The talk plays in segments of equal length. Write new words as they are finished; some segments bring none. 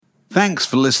Thanks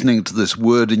for listening to this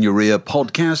Word in Your Ear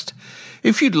podcast.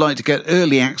 If you'd like to get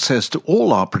early access to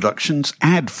all our productions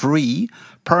ad-free,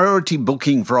 priority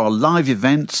booking for our live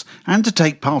events, and to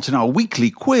take part in our weekly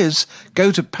quiz,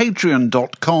 go to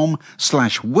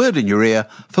patreon.com/wordinyourear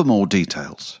for more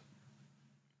details.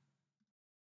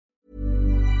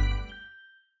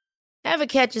 Ever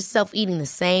catch yourself eating the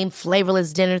same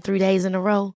flavorless dinner 3 days in a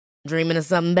row? Dreaming of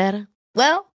something better?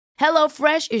 Well,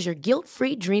 HelloFresh is your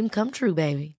guilt-free dream come true,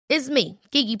 baby. It's me,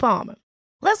 Keke Palmer.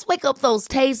 Let's wake up those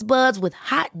taste buds with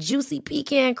hot, juicy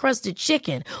pecan-crusted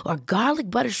chicken or garlic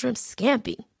butter shrimp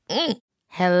scampi.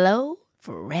 Hello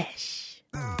Fresh.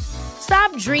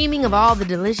 Stop dreaming of all the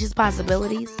delicious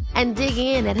possibilities and dig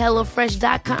in at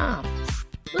HelloFresh.com.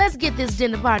 Let's get this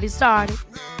dinner party started.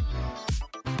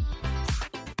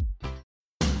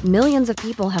 Millions of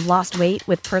people have lost weight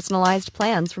with personalized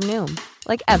plans from Noom.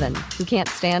 Like Evan, who can't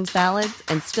stand salads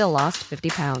and still lost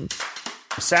 50 pounds.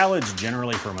 Salads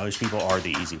generally for most people are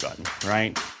the easy button,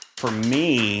 right? For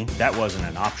me, that wasn't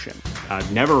an option. I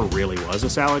never really was a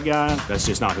salad guy. That's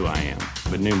just not who I am.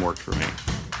 But Noom worked for me.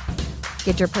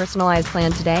 Get your personalized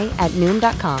plan today at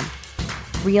Noom.com.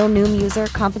 Real Noom user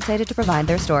compensated to provide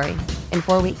their story. In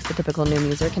 4 weeks, the typical Noom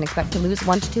user can expect to lose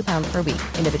 1 to 2 pounds per week.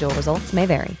 Individual results may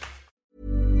vary.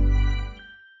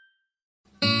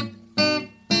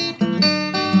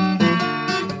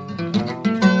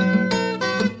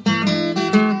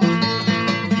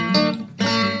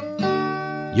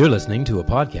 You're listening to a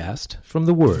podcast from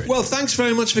The Word. Well, thanks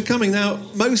very much for coming. Now,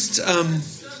 most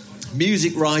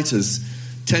music writers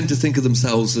tend to think of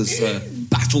themselves as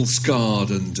battle-scarred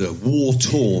and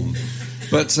war-torn.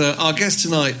 But our guest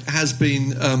tonight has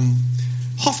been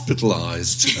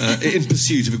hospitalised in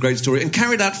pursuit of a great story and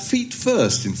carried out feet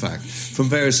first, in fact, from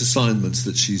various assignments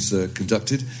that she's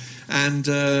conducted. And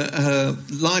her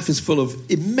life is full of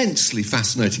immensely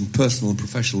fascinating personal and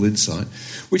professional insight,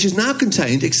 which is now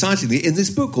contained, excitingly, in this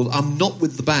book called I'm Not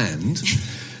With the Band,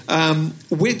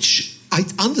 which I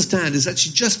understand has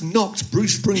actually just knocked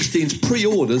Bruce Springsteen's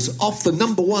pre-orders off the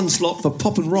 #1 slot for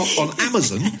pop and rock on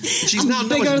Amazon. She's now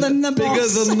bigger than the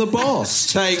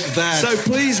boss. Take that. So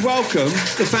please welcome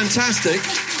the fantastic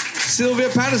Sylvia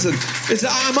Patterson.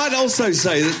 I might also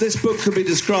say that this book could be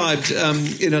described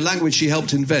in a language she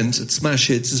helped invent at Smash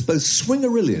Hits as both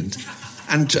swingerilliant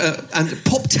and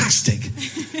poptastic.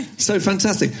 So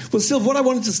fantastic. Well, Sylvia, what I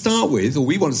wanted to start with, or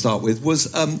we want to start with, was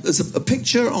there's a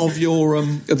picture of your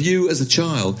of you as a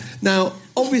child. Now,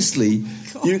 obviously,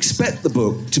 you expect the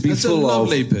book to be full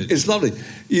of... It's lovely.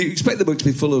 You expect the book to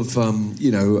be full of,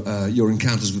 your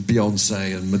encounters with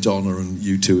Beyonce and Madonna and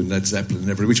U2 and Led Zeppelin and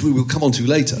everything, which we will come on to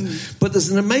later. But there's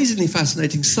an amazingly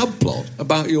fascinating subplot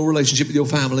about your relationship with your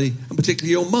family, and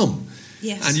particularly your mum.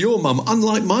 Yes. And your mum,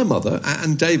 unlike my mother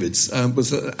and David's,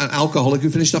 was an alcoholic who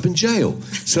finished up in jail.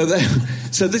 So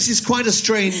this is quite a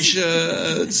strange...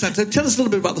 Tell us a little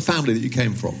bit about the family that you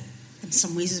came from. In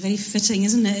some ways, it's very fitting,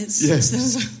 isn't it? Yes.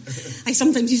 I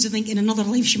sometimes used to think in another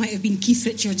life she might have been Keith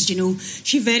Richards, you know.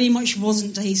 She very much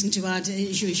wasn't, to hasten to add.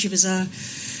 She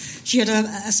had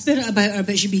a spirit about her,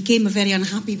 but she became a very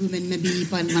unhappy woman maybe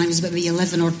when I was about maybe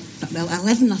 11,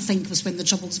 I think, was when the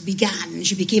troubles began.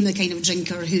 She became the kind of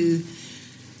drinker who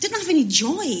didn't have any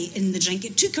joy in the drink.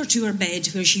 It took her to her bed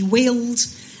where she wailed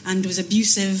and was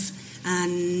abusive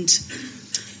and...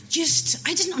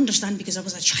 I didn't understand because I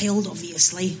was a child,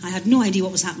 obviously. I had no idea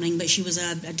what was happening, but she was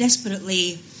a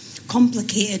desperately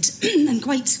complicated and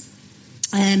quite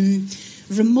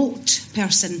remote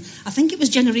person. I think it was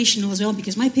generational as well,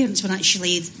 because my parents were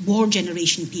actually war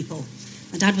generation people.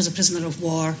 My dad was a prisoner of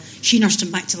war. She nursed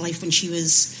him back to life when she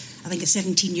was, I think, a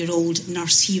 17-year-old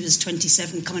nurse. He was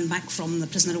 27, coming back from the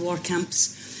prisoner of war camps.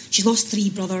 She lost 3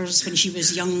 brothers when she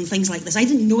was young, things like this. I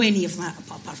didn't know any of that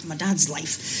apart from my dad's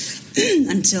life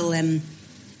until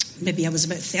maybe I was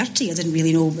about 30. I didn't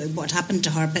really know what happened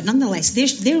to her. But nonetheless,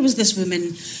 there was this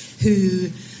woman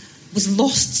who was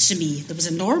lost to me. There was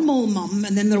a normal mum,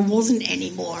 and then there wasn't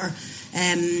anymore.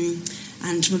 And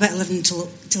from about 11 till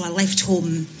I left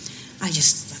home, I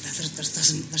just...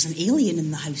 There's an alien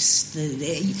in the house.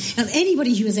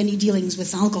 Anybody who has any dealings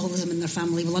with alcoholism in their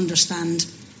family will understand...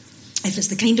 if it's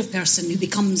the kind of person who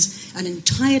becomes an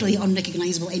entirely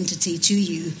unrecognisable entity to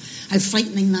you, how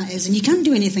frightening that is. And you can't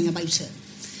do anything about it.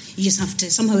 You just have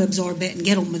to somehow absorb it and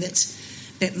get on with it.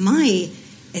 But my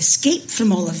escape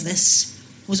from all of this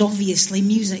was obviously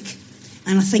music.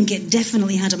 And I think it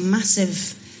definitely had a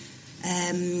massive...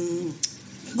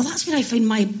 that's where I found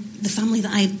the family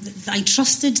that I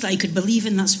trusted, that I could believe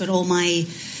in. That's where all my...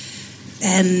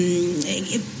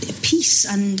 peace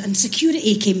and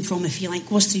security came from, if you like,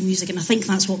 was through music. And I think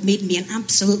that's what made me an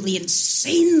absolutely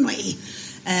insanely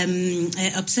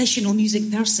obsessional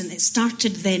music person. It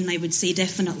started then, I would say,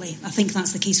 definitely. I think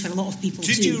that's the case for a lot of people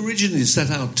Did too. you originally set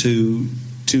out to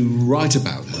write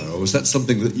about her, or was that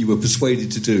something that you were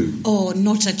persuaded to do? Oh,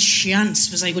 not a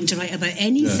chance was I going to write about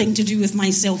anything to do with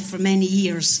myself for many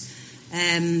years.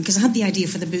 Because I had the idea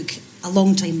for the book a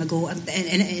long time ago, and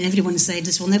everyone said,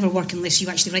 this will never work unless you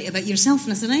actually write about yourself.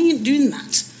 And I said, I ain't doing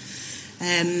that.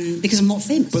 Because I'm not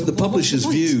famous. But the publisher's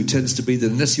view tends to be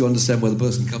that unless you understand where the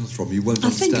person comes from, you won't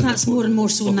understand. I think that's more and more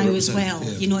so now as well.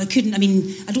 Yeah. You know, I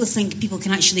don't think people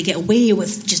can actually get away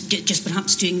with just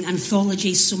perhaps doing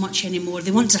anthologies so much anymore.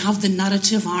 They want to have the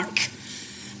narrative arc,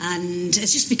 and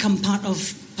it's just become part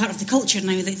of the culture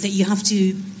now that you have to,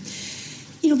 you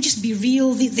know, just be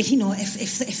real. You know,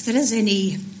 if there is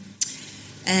any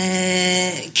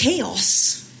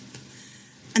chaos.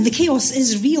 And the chaos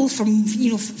is real for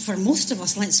most of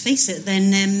us. Let's face it.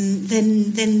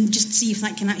 Then just see if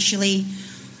that can actually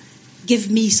give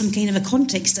me some kind of a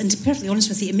context. And to be perfectly honest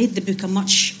with you, it made the book a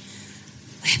much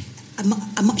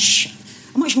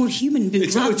more human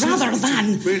book rather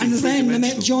than really and then I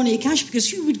met Johnny Cash, because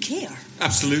who would care?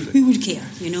 Absolutely. Who would care,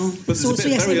 you know? But there's a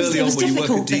bit very early on when you work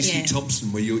at DC yeah.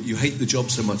 Thompson, where you hate the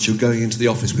job so much, you're going into the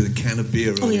office with a can of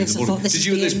beer early in the morning. Did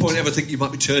you at this point ever think you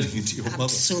might be turning into your mother?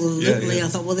 Absolutely. Yeah. I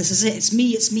thought, well, this is it. It's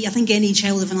me. I think any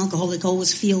child of an alcoholic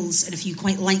always feels, and if you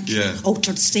quite like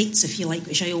altered states, if you like,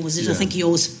 which I always did, I think you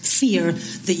always fear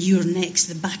that you're next,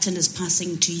 the baton is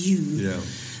passing to you. Yeah.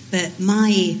 But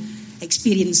my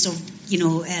experience of,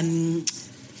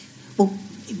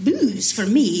 booze for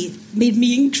me made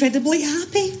me incredibly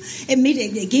happy.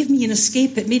 It gave me an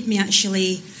escape. It made me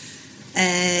actually.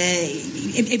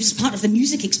 It was part of the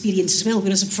music experience as well.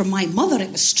 Whereas for my mother,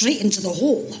 it was straight into the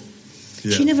hole.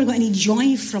 Yeah. She never got any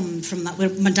joy from that. Where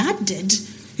my dad did,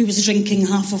 who was drinking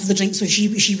half of the drink, so she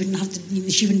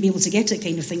wouldn't be able to get it,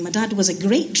 kind of thing. My dad was a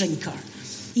great drinker.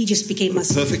 He just became a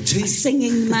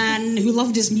singing man who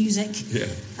loved his music. Yeah.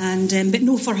 And but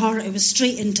no, for her, it was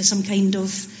straight into some kind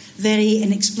of very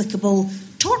inexplicable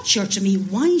torture to me.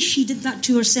 Why she did that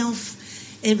to herself,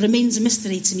 it remains a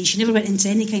mystery to me. She never went into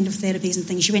any kind of therapies and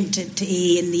things. She went to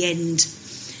AA in the end.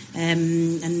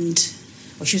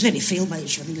 She was very frail by it.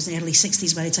 I think it was in the early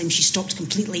 60s by the time she stopped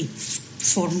completely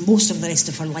for most of the rest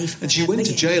of her life. And she went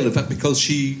to jail, in fact, because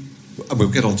she... And we'll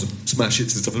get on to smash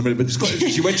hits and stuff in a minute, but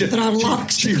she went to... There are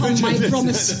larks to come, I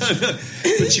promise.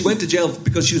 But she went to jail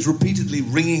because she was repeatedly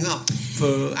ringing up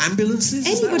for ambulances?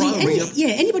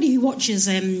 Anybody who watches,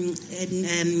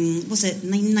 was it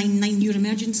 999 Your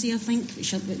Emergency, I think,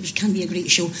 which can be a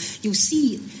great show, you'll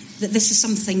see that this is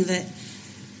something that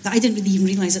I didn't really even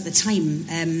realise at the time.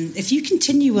 If you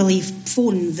continually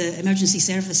phone the emergency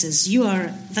services,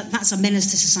 that's a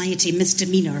menace to society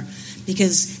misdemeanour.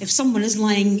 Because if someone is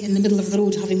lying in the middle of the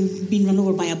road having been run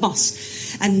over by a bus,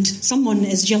 and someone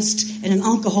is just in an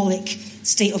alcoholic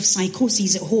state of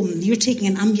psychosis at home, you're taking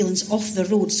an ambulance off the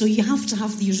road. So you have to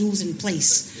have these rules in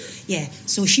place. Yeah.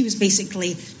 So she was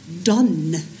basically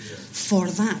done for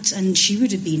that, and she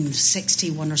would have been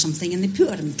 61 or something, and they put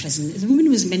her in prison. The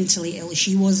woman was mentally ill.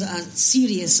 She was a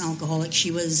serious alcoholic. She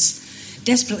was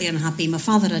desperately unhappy. My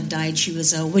father had died. She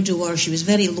was a widower. She was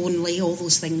very lonely, all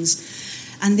those things.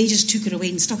 And they just took her away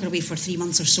and stuck her away for 3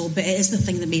 months or so. But it is the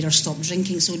thing that made her stop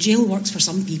drinking. So jail works for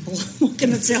some people. What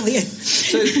can I tell you?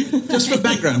 So, just for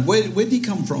background, where did you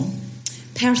come from?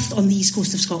 Perth on the east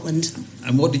coast of Scotland.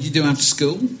 And what did you do after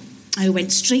school? I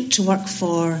went straight to work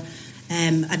for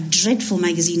a dreadful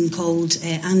magazine called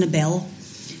Annabelle,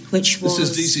 which was...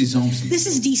 This is DC Thompson. This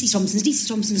is DC Thompson's. DC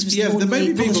Thompson's was the there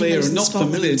may be people here who are not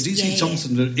Scotland. familiar. DC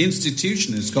Thompson, an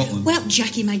institution in Scotland. Well,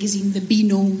 Jackie Magazine, the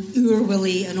Beano, Ur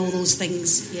Willie, and all those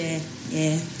things. Yeah.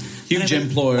 Huge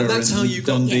employer. And that's how you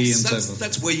got Dundee and so forth.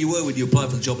 That's where you were when you applied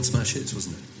for the job at Smash Hits,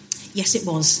 wasn't it? Yes, it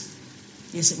was.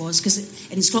 Because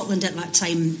in Scotland at that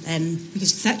time,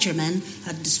 because Thatcher men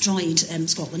had destroyed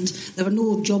Scotland, there were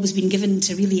no jobs being given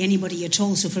to really anybody at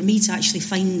all. So for me to actually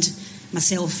find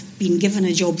myself being given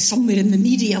a job somewhere in the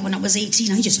media when I was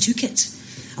 18, I just took it.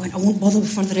 I went, I won't bother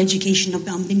with further education.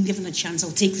 I'm being given a chance.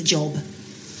 I'll take the job.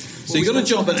 So you got a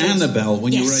job at Annabelle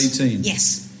when you were 18?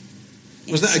 Yes.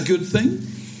 Was that a good thing?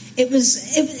 It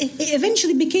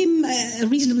eventually became a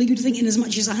reasonably good thing in as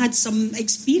much as I had some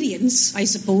experience, I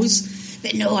suppose.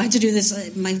 But no, I had to do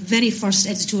this. My very first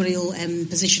editorial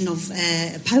position of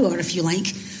power, if you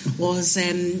like, was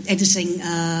editing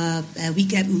a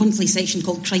monthly section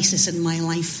called Crisis in My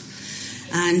Life.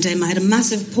 And I had a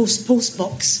massive post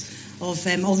box of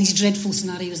all these dreadful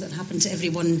scenarios that happened to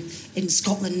everyone in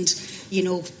Scotland,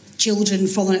 children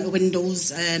falling out of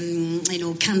windows,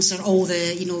 cancer, all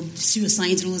the,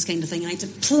 suicides and all this kind of thing. I had to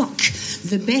pluck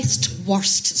the best,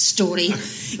 worst story,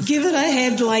 give it a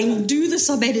headline, do the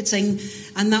sub-editing,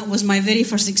 and that was my very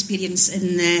first experience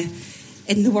in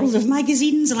the world of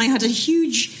magazines. And I had a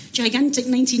huge, gigantic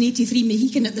 1983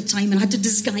 Mohican at the time, and I had to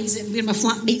disguise it and wear my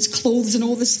flatmate's clothes and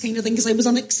all this kind of thing because I was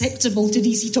unacceptable to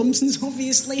DC Thompson's,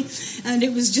 obviously. And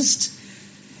it was just...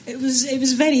 It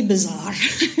was very bizarre.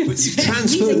 But you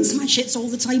transferred... We smash hits all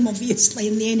the time, obviously,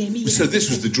 in the NME. So this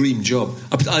was the dream job.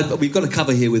 We've got a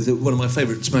cover here with one of my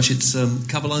favourite smash hits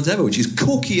cover lines ever, which is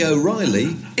Corky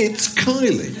O'Reilly, it's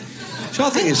Kylie. Which I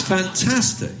think is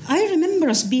fantastic. I remember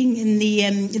us being in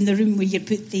the room where you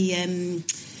put the... you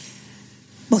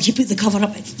put the cover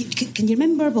up. Can you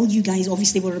remember? Well, you guys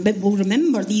obviously will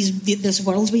remember this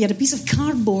world where you had a piece of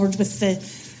cardboard with the...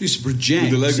 You used to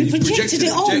project. You projected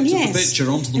it on, yes. The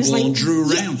picture onto the wall and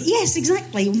drew around it. Yes,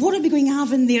 exactly. What are we going to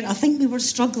have in there? I think we were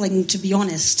struggling, to be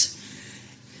honest.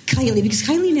 Kylie, because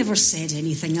Kylie never said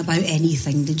anything about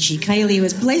anything, did she? Kylie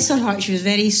was, bless her heart, she was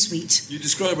very sweet. You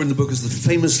describe her in the book as the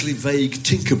famously vague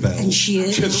Tinkerbell. And she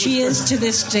is to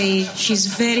this day. She's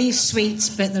very sweet,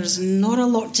 but there's not a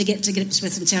lot to get to grips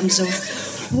with in terms of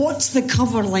what's the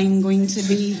cover line going to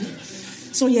be.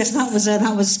 So yes, that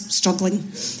was struggling.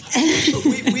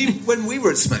 When we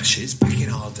were at Smashes back in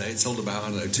our day, it sold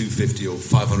about 250 or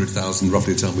 500,000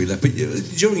 roughly the time we left. But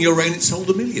during your reign, it sold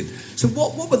 1 million. So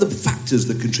what were the factors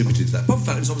that contributed to that? Apart from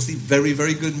that, it was obviously very,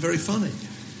 very good and very funny.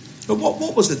 But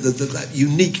what was it that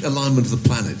unique alignment of the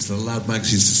planets that allowed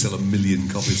magazines to sell 1 million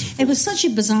copies? It was such a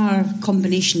bizarre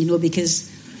combination, because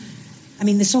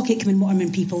the Socket Come and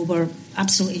Waterman people were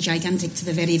absolutely gigantic to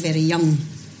the very, very young.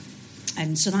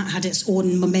 And so that had its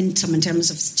own momentum in terms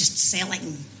of just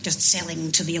selling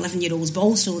to the 11-year-olds, but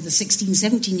also the 16,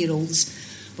 17-year-olds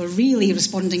were really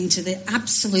responding to the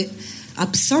absolute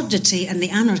absurdity and the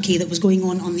anarchy that was going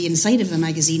on the inside of the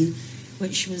magazine,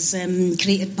 which was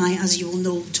created by, as you all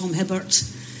know, Tom Hibbert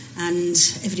and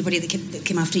everybody that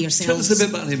came after yourselves. Tell us a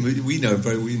bit about him. We knew him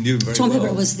very well. Tom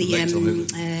Hibbert was the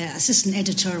assistant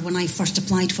editor when I first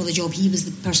applied for the job. He was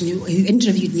the person who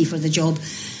interviewed me for the job,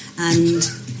 and...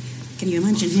 Can you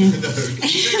imagine him? No,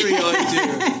 very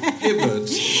idea. Hibbert,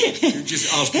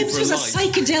 just asking Hibbs for a was light. a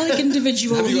psychedelic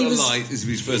individual. Have you got a light? This would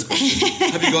be his first question.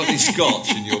 Have you got any scotch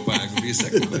in your bag? Would be his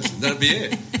second question. That'd be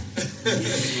it.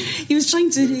 He was trying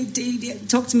to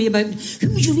talk to me about who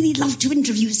would you really love to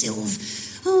interview, Sylv?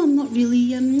 I'm not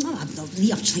really. I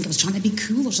just think I was trying to be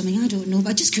cool or something. I don't know, but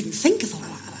I just couldn't think. I thought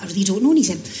I really don't know. And he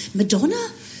said,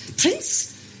 Madonna,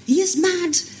 Prince, he is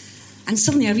mad. And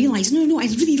suddenly I realised, no,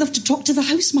 I'd really love to talk to the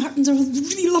House Martins, or I'd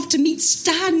really love to meet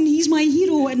Stan, he's my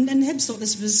hero. And Hibbs thought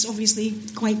this was obviously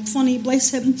quite funny,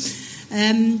 bless him.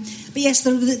 But yes,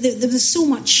 there was so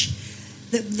much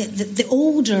that the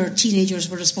older teenagers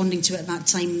were responding to at that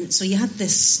time. So you had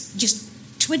this just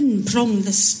twin prong,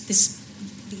 this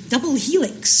double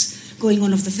helix going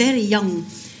on of the very young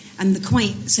and the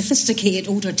quite sophisticated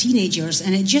older teenagers,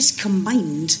 and it just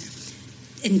combined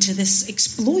into this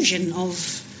explosion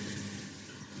of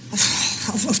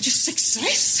just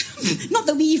success. Not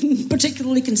that we even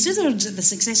particularly considered the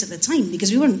success at the time,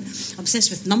 because we weren't obsessed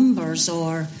with numbers,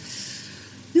 or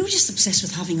we were just obsessed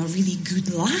with having a really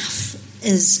good laugh.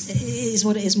 Is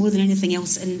what it is more than anything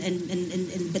else, and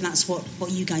that's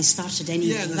what you guys started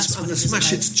anyway. Yeah, that's and the Smash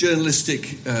Hits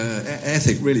journalistic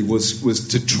ethic really was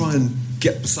to try and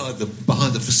get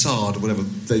behind the facade or whatever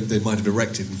they might have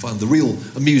erected and find the real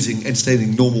amusing,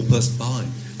 entertaining, normal person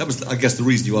behind. That was, I guess, the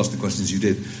reason you asked the questions you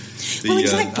did. Well,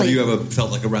 exactly. Have you ever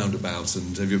felt like a roundabout,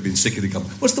 and have you ever been sick of the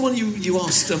company? What's the one you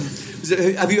asked?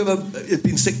 Have you ever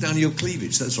been sick down your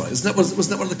cleavage? That's right. Wasn't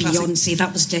that one of the classic? Beyonce,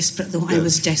 that was desperate, though. Yeah. I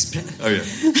was desperate. Oh yeah.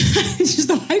 It's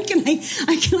just how can I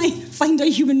find a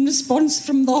human response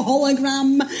from the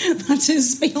hologram that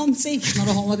is Beyonce? She's not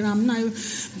a hologram now,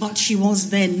 but she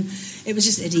was then. It was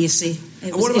just idiocy.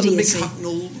 And what about idiocy. The Mick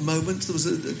Hucknell moment? There was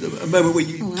a moment where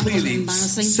you clearly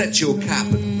set your cap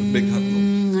at Mick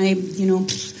Hucknell.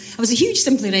 I was a huge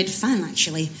Simply Red fan,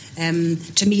 actually.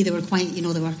 To me, they were quite,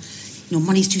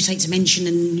 Money's Too Tight to Mention,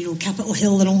 and Capitol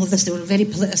Hill and all of this. They were very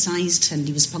politicised, and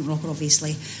he was a punk rocker,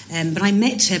 obviously. But I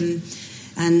met him,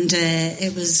 and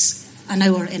it was an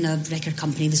hour in a record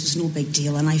company. This was no big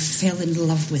deal, and I fell in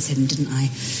love with him, didn't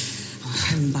I?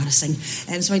 How embarrassing.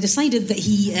 So I decided that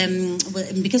he,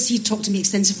 because he talked to me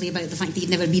extensively about the fact that he'd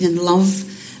never been in love,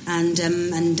 and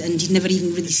he'd never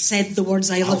even really said the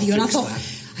words "I love you," and I thought,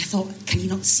 can you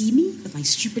not see me with my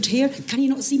stupid hair? Can you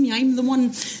not see me? I'm the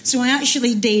one. So I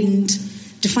actually deigned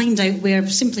to find out where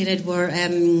Simply Red were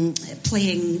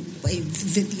playing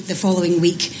the following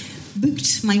week.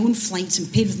 booked my own flights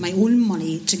and paid with my own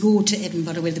money to go to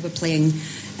Edinburgh where they were playing,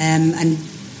 and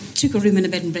took a room in a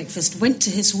bed and breakfast, went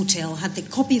to his hotel, had the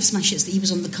copy of Smash Hits that he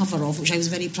was on the cover of, which I was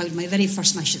very proud, my very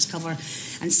first Smash Hits cover,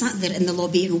 and sat there in the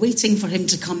lobby and waiting for him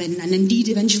to come in, and indeed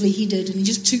eventually he did, and he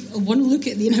just took one look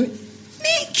at me and I went,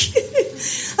 Nick,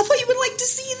 I thought you would like to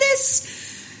see this.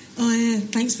 Oh, yeah,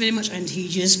 thanks very much. And he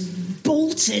just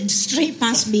bolted straight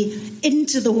past me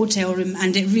into the hotel room,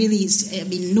 and it really is, I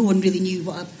mean, no one really knew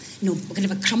what kind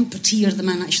of a crumpeteer the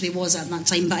man actually was at that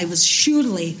time, but I was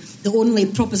surely the only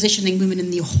propositioning woman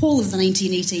in the whole of the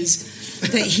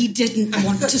 1980s that he didn't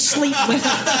want to sleep with.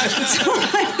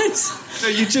 So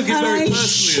you took it very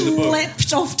personally in the book. I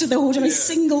schlepped off to the hotel, a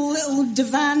single little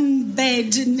divan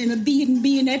bed in a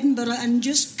B&B in Edinburgh, and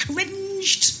just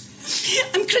cringed.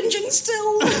 I'm cringing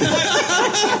still.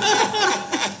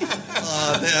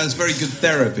 That was very good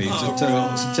therapy to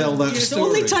tell that It's story. the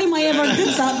only time I ever did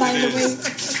that, by the way.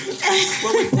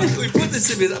 Well, we put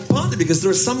this in partly because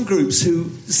there are some groups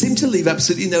who seem to leave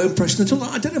absolutely no impression at all.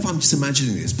 I don't know if I'm just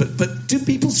imagining this, but do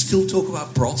people still talk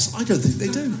about Bros? I don't think they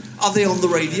do. Are they on the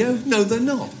radio? No, they're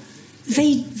not.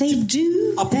 They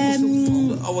do. Are people still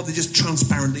fond? Or are they just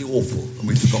transparently awful and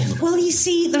we've forgotten them? Well, you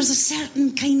see, there's a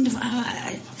certain kind of...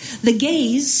 the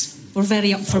gays were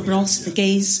very up for Bros, the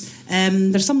gays.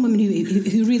 There's some women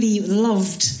who really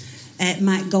loved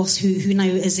Matt Goss, who now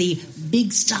is a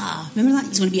big star. Remember that?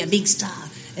 He's going to be a big star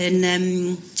in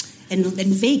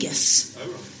Vegas. Oh,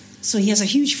 right. So he has a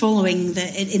huge following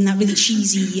in that really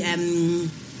cheesy...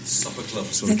 supper club,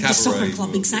 sort of cabaret. The supper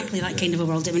club, exactly, that kind of a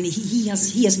world. I mean, he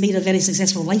has made a very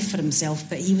successful life for himself,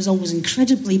 but he was always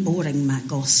incredibly boring, Matt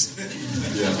Goss.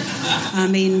 I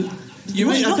mean... I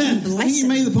think you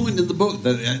made the point in the book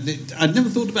that I'd never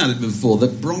thought about it before,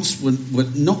 that Bros were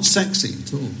not sexy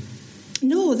at all.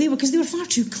 No, they were, because they were far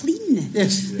too clean.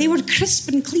 Yes. They were crisp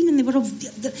and clean, and it was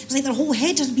like their whole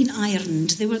head had been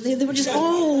ironed. They were just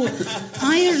all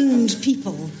ironed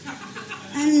people.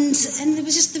 And it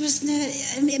was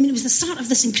the start of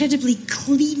this incredibly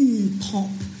clean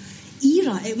pop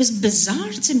era. It was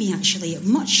bizarre to me, actually.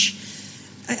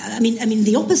 I mean,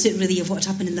 the opposite really of what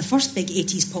happened in the first big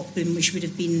 80s pop boom, which would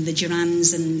have been the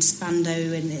Durans and Spandau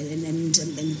and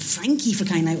Frankie, for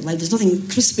crying out loud. There's nothing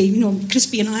crispy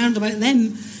and ironed about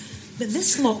them. But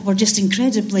this lot were just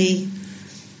incredibly...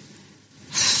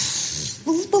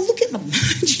 Well, look at them.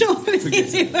 Do you know what I mean?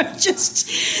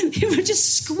 They were just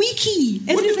squeaky.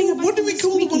 What do we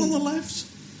call the one on the left?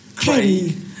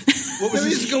 Ken. What was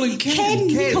he calling Ken?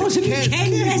 We called him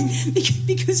Ken.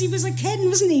 Because he was a Ken,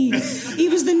 wasn't he? He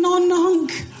was the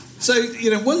non-hunk. So,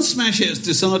 once Smash Hits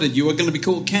decided you were going to be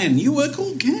called Ken, you were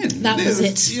called Ken. That was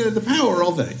it. The power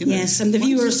of it. Yes, and the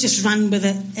viewers just ran with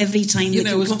it every time. They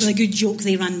came up with a good joke,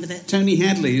 they ran with it. Tony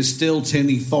Hadley is still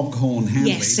Tony Foghorn Hadley.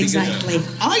 Yes, exactly.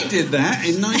 I did that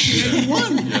in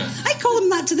 1981. I call him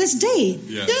that to this day.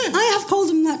 Yeah. I have called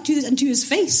him that to his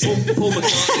face. Paul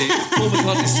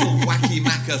McCartney still wacky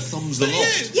macca thumbs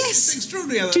aloft. Yes, It's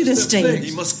extraordinary. to this day.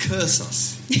 He must curse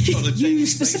us. You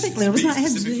specifically, or was that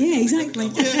him? Yeah, exactly.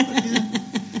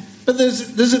 But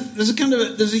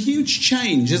there's a huge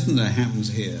change, isn't there, happens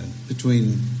here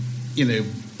between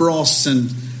Bros and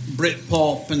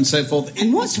Britpop and so forth.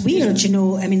 And what's weird,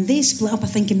 they split up, I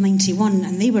think, in 91,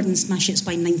 and they were in Smash Hits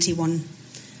by 91.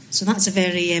 So that's a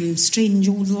very strange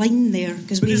old line there.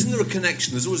 But isn't there a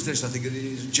connection? There's always this, I think,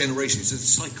 generation. It's a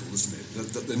cycle, isn't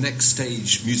it? The next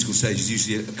musical stage, is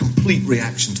usually a complete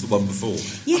reaction to the one before.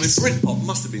 Yes. I mean, Britpop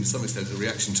must have been, to some extent, a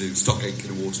reaction to Stock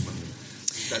Aitken and Waterman.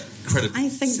 That credible. I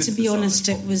think, to be honest,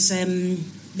 it was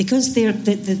because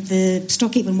the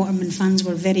Stock Aitken and Waterman fans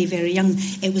were very, very young.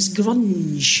 It was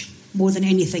grunge more than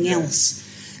anything else.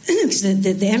 Because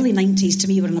the early 90s, to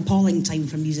me, were an appalling time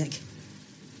for music.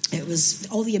 It was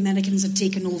all the Americans had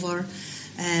taken over.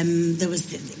 There was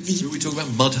So we talk about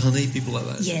Mudhoney, people like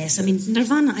that. Yes, I mean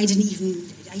Nirvana. I didn't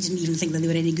even think that they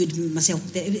were any good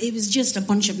myself. It was just a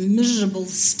bunch of miserable,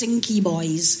 stinky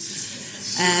boys,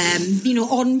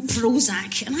 on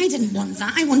Prozac, and I didn't want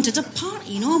that. I wanted a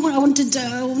party, I wanted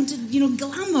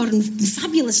glamour and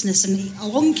fabulousness, and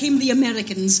along came the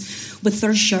Americans with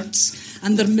their shirts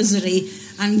and their misery.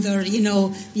 And they're,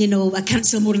 I can't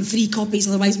sell more than 3 copies,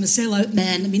 otherwise I'm a sellout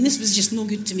man. I mean, this was just no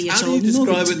good to me at all. How do you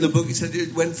describe it in the book? You said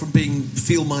it went from being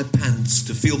feel my pants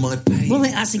to feel my pain. Well,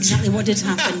 that's exactly what did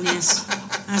happen, yes.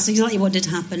 That's exactly what did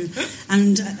happen.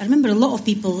 And I remember a lot of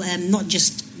people, not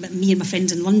just me and my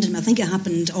friends in London, I think it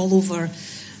happened all over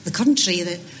the country,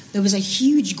 that there was a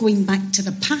huge going back to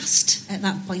the past at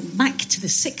that point, back to the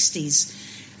 60s.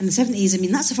 And the 70s, I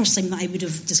mean, that's the first time that I would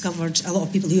have discovered a lot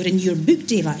of people who were in your book,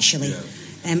 Dave, actually. Yeah.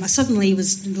 I suddenly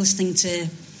was listening to...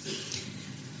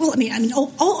 Well, I mean,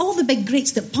 all the big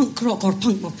greats that punk rock or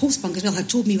punk or post-punk as well had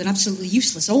told me were absolutely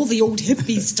useless. All the old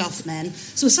hippie stuff, man.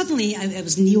 So suddenly it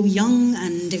was Neil Young,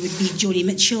 and it would be Joni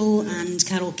Mitchell and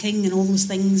Carole King and all those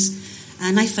things.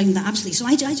 And I found that absolutely... So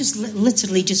I just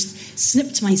literally just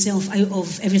snipped myself out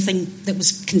of everything that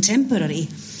was contemporary.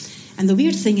 And the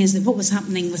weird thing is that what was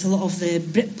happening with a lot of the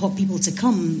Britpop people to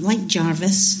come, like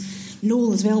Jarvis,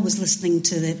 Noel as well was listening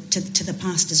to the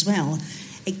past as well.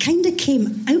 It kind of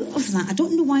came out of that. I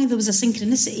don't know why there was a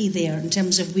synchronicity there in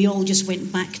terms of we all just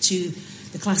went back to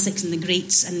the classics and the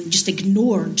greats and just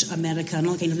ignored America and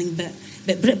all that kind of thing.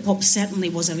 But Britpop certainly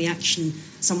was a reaction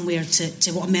somewhere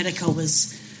to what America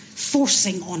was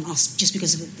forcing on us just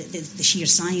because of the sheer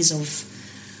size of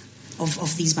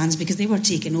these bands, because they were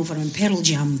taken over. And Pearl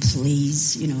Jam,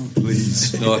 please.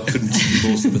 Please. No, I couldn't be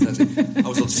more sympathetic. I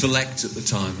was on Select at the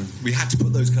time, and we had to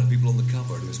put those kind of people on the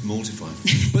cover, and it was mortifying.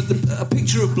 But a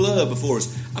picture of Blur before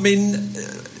us. I mean,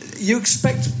 you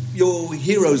expect your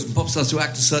heroes and pop stars to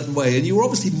act a certain way, and you were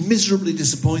obviously miserably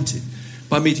disappointed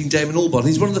by meeting Damon Albarn.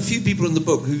 He's one of the few people in the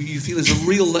book who you feel is a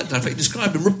real letdown. In fact, you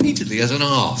described him repeatedly as an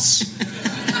arse.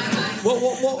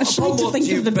 Upon what do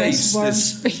you base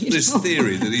this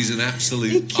theory that he's an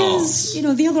absolute arse?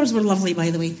 Because, the others were lovely,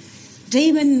 by the way.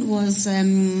 Damon was...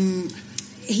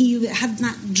 he had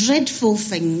that dreadful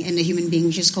thing in a human being,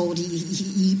 which is called...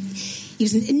 He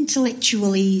was an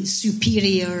intellectually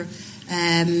superior,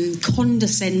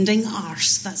 condescending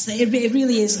arse. It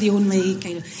really is the only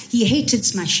kind of... He hated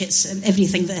smash hits and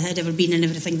everything that had ever been and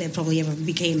everything that probably ever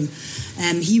became.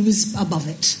 He was above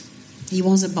it. He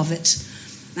was above it.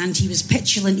 And he was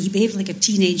petulant, he behaved like a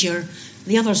teenager.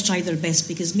 The others tried their best,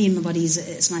 because me and my buddies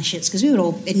at Smash Hits, because we were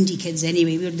all indie kids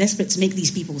anyway, we were desperate to make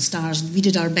these people stars. We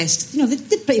did our best. They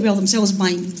did pretty well themselves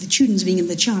by the tunes being in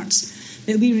the charts.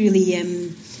 But we really,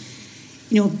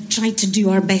 tried to do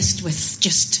our best with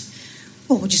just,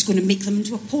 we're just going to make them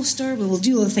into a poster. We will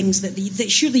do all the things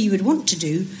that surely you would want to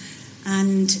do.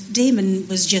 And Damon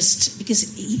was just,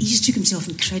 because he just took himself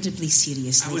incredibly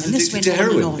seriously. I was addicted to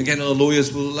heroin. Again, our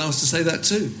lawyers will allow us to say that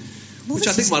too. Well, which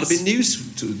I think might have been news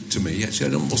to me,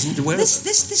 actually. I wasn't aware of that.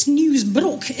 This news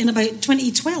broke in about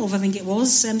 2012, I think it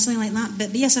was, something like that.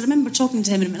 But yes, I remember talking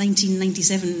to him in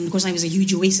 1997. And of course, I was a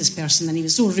huge Oasis person, and he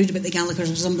was so rude about the Gallaghers. It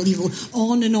was unbelievable.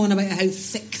 On and on about how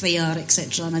thick they are,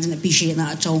 etc. And I didn't appreciate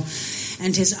that at all.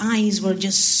 And his eyes were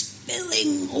just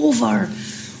spilling over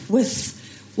with...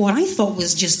 what I thought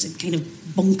was just a kind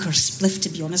of bunker spliff, to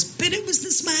be honest, but it was the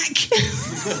smack.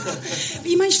 But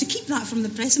he managed to keep that from the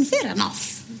press, and fair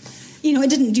enough. It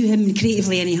didn't do him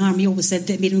creatively any harm. He always said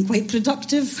that it made him quite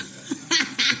productive.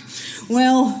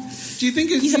 Well, do you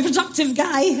think he's a productive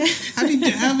guy?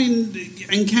 having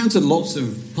encountered lots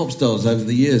of pop stars over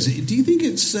the years, do you think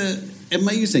it's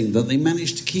amazing that they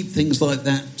managed to keep things like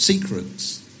that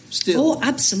secrets still? Oh,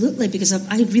 absolutely, because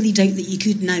I really doubt that you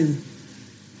could now.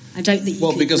 I doubt that you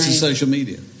could because now. of social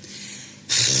media?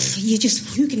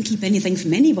 Who can keep anything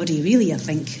from anybody, really, I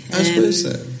think. I suppose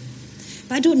so.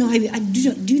 But I don't know how, I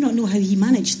do not know how he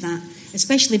managed that,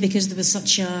 especially because there was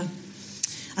such a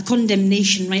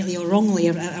condemnation, rightly or wrongly,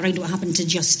 around what happened to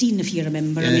Justine, if you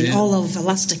remember. All of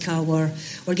Elastica were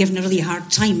given a really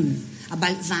hard time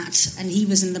about that, and he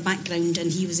was in the background, and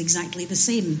he was exactly the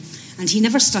same. And he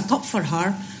never stuck up for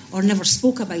her, or never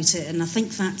spoke about it, and I think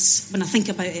that's, when I think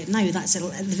about it now, that's at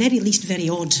the very least very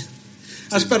odd.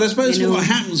 But I suppose what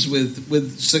happens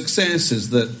with success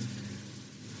is that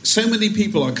so many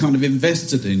people are kind of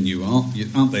invested in you,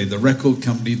 aren't they? The record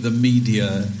company, the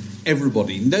media,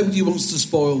 everybody. Nobody wants to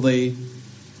spoil the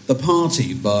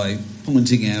party by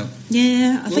pointing out...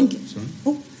 Yeah, I think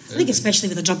especially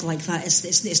with a drug like that,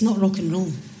 it's not rock and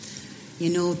roll.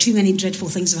 Too many dreadful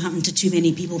things have happened to too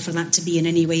many people for that to be in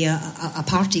any way a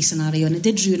party scenario, and it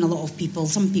did ruin a lot of people.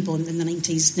 Some people in the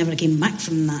 90s never came back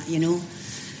from that,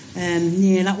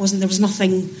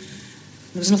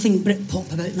 There was nothing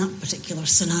Britpop about that particular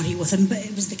scenario with him, but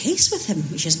it was the case with him,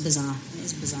 which is bizarre. It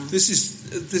is bizarre. This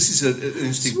is an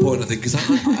interesting point, I think, because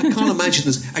I can't imagine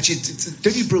this. Actually,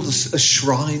 don't you build a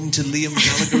shrine to Liam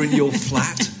Gallagher in your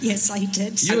flat? Yes, I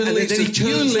did. You and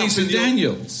Lisa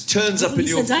Daniels. Turns up in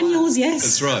your flat. Lisa Daniels, yes.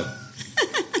 That's right.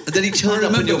 And then he turned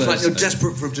up in your flat. You're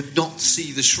desperate for him to not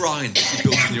see the shrine that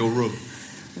you built in your room.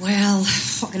 Well,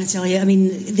 what can I tell you? I mean,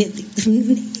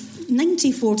 from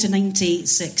 94 to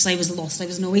 96, I was lost. I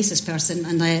was an Oasis person,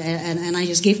 and I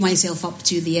just gave myself up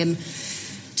to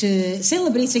to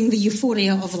celebrating the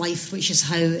euphoria of life, which is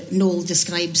how Noel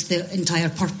describes the entire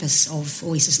purpose of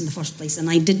Oasis in the first place. And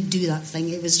I did do that thing.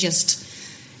 It was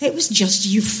just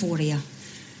euphoria.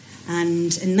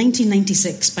 And in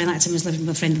 1996, by that time I was living with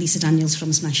my friend Lisa Daniels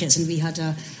from Smash Hits, and we had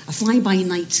a fly-by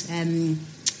night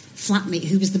flatmate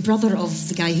who was the brother of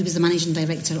the guy who was the managing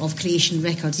director of Creation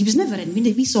Records. He was never in.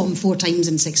 We saw him 4 times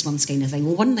in 6 months kind of thing.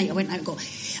 Well, one night I went out and got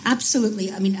absolutely,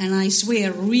 and I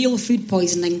swear, real food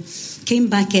poisoning. Came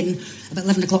back in about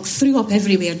 11 o'clock, threw up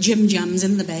everywhere, Jim Jams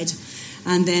in the bed.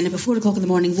 And then about 4 o'clock in the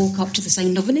morning, woke up to the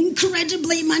sound of an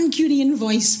incredibly Mancunian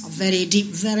voice, a very deep,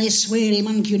 very sweary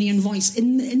Mancunian voice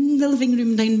in the living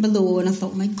room down below. And I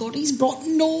thought, my God, he's brought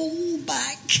Noel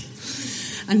back.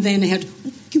 And then I heard,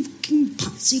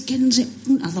 Patsy Kensit.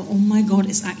 I thought, oh my God,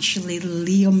 it's actually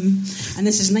Liam. And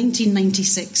this is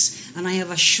 1996, and I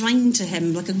have a shrine to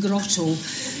him, like a grotto.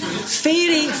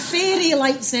 Fairy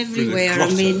lights everywhere. I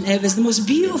mean, it was the most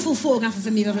beautiful photograph of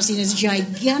him you've ever seen. His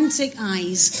gigantic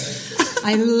eyes.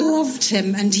 I loved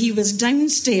him, and he was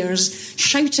downstairs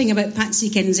shouting about Patsy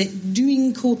Kensit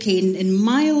doing cocaine in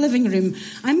my living room.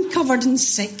 I'm covered in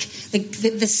sick.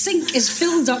 The sink is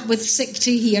filled up with sick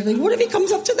to here. Like, what if he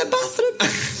comes up to the bathroom?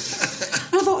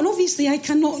 And I thought, and obviously I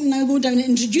cannot now go down and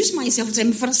introduce myself to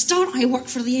him. For a start, I work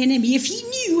for the NME. If he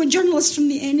knew a journalist from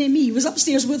the NME was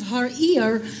upstairs with her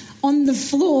ear on the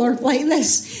floor like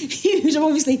this, he would have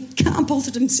obviously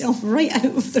catapulted himself right out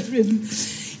of the room.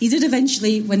 He did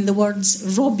eventually, when the words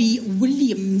Robbie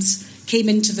Williams came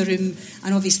into the room,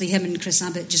 and obviously him and Chris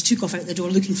Abbott just took off out the door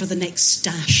looking for the next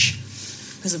stash,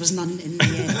 because there was none in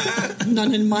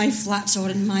my flat or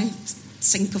in my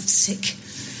sink of sick.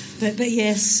 But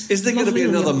yes. Is there going to be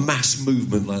another mass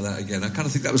movement like that again? I kind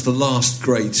of think that was the last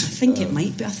great... I think it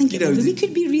might be. I think it will be. We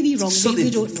could be really wrong.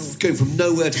 We don't know. Going from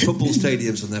nowhere to football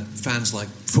stadiums and their fans like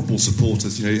football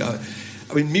supporters, I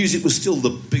mean, music was still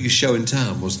the biggest show in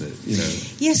town, wasn't it?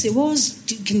 Yes, it was.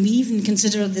 Can we even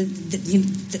consider the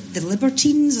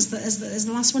Libertines as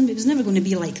the last one? But it was never going to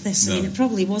be like this. No. I mean, it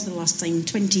probably was the last time,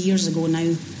 20 years ago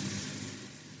now.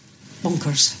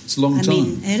 Bonkers. It's a long time. I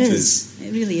mean, it is.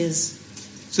 It really is.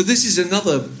 So this is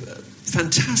another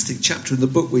fantastic chapter in the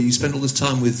book where you spend all this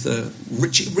time with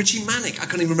Richie Mannix. I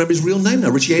can't even remember his real name now.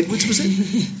 Richie Edwards, was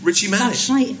it? Richie Mannix. That's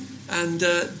right. And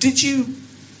did you...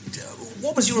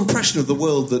 What was your impression of the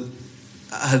world that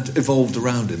had evolved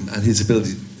around him and his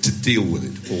ability to deal with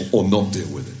it or not deal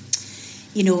with it?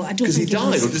 I don't think because he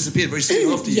died or disappeared very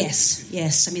soon after you.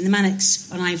 Yes. I mean, the Mannix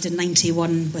arrived in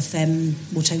 '91 with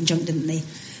Motown Junk, didn't they?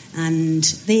 And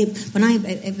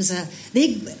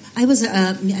I was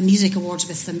at a music awards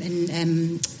with them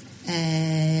in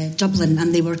Dublin,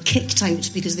 and they were kicked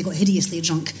out because they got hideously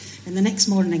drunk. And the next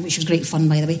morning, which was great fun,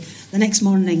 by the way, the next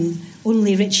morning,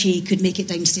 only Richie could make it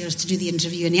downstairs to do the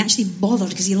interview, and he actually bothered,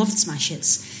 because he loved Smash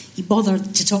Hits, he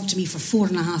bothered to talk to me for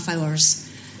 4.5 hours.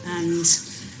 And,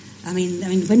 I mean,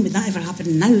 when would that ever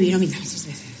happen now?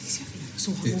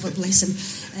 So hungover, bless him.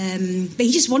 But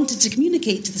he just wanted to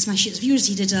communicate to the Smash Hits viewers.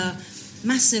 He did a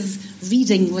massive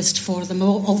reading list for them,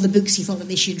 all the books he thought that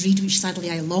they should read, which sadly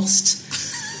I lost.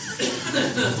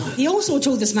 He also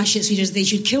told the Smash Hits readers they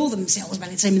should kill themselves by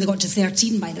the time they got to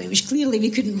 13, by the way, which clearly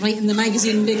we couldn't write in the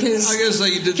magazine because... I guess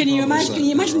you didn't. Can you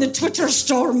imagine the Twitter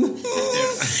storm?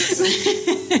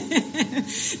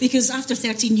 Because after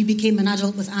 13 you became an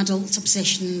adult with adult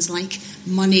obsessions like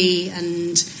money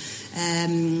and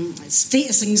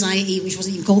status anxiety, which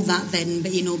wasn't even called that then,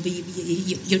 but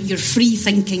your free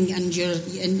thinking and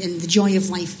the joy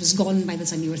of life was gone by the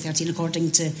time you were 13,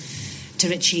 according to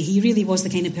Richie. He really was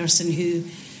the kind of person who,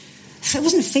 it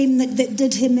wasn't fame that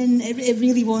did him in, it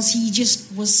really was, he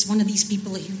just was one of these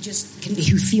people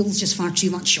who feels just far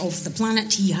too much of the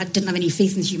planet. He didn't have any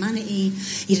faith in humanity.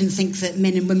 He didn't think that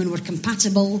men and women were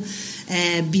compatible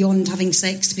beyond having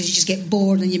sex, because you just get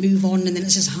bored and you move on and then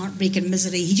it's just heartbreak and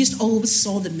misery. He just always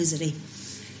saw the misery.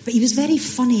 But he was very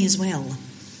funny as well.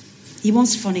 He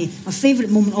was funny. My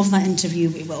favourite moment of that interview,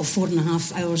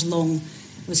 4.5 hours long,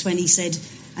 was when he said,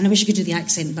 and I wish I could do the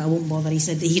accent, but I won't bother. He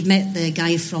said that he'd met the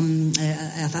guy from,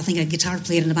 I think, a guitar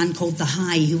player in a band called The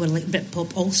High, who were like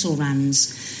Britpop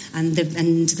also-rans, and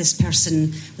this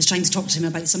person was trying to talk to him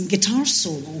about some guitar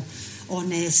solo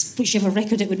on whichever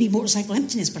record it would be, Motorcycle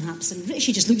Emptiness, perhaps. And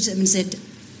Richie just looked at him and said,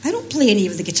 "I don't play any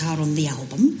of the guitar on the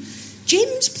album.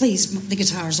 James plays the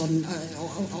guitars on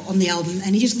the album."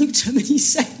 And he just looked at him and he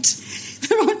said,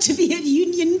 "There ought to be a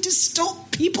union to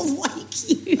stop people like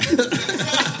you."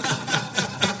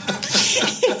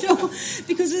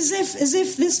 Because as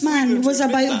if this man was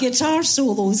about guitar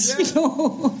solos,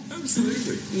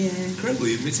 Absolutely. Yeah. Incredible,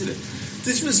 you admitted it.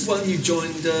 This was when you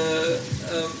joined,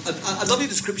 I love your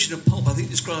description of Pulp. I think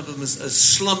you described them as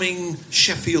slumming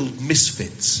Sheffield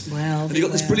misfits. Well, and you've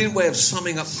got this brilliant way of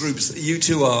summing up groups. You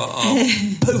two are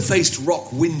po-faced rock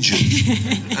whingers.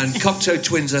 And Cocteau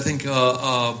Twins, I think,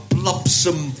 are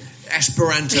blubsome,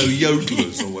 Esperanto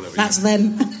yodelers or whatever. That's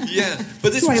them. Yeah,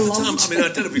 but this Who was I the loved. time. I mean,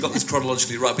 I don't know if we got this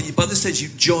chronologically right, but by this stage you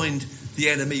joined the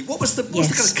NME. What was the kind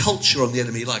of culture on the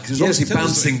NME like? 'Cause it was obviously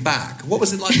bouncing back. What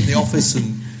was it like in the office,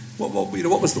 and what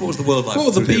was the world like? What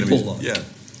were the people NME? like? Yeah.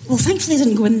 Well, thankfully, I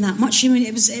didn't go in that much. I mean,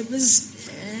 it was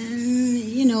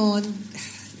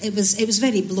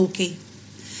very blokey,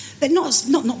 but not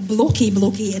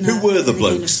blokey. Who were the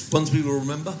blokes? Ones we will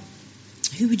remember.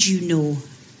 Who would you know?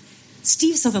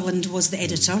 Steve Sutherland was the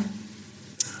editor.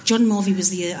 John Mulvey was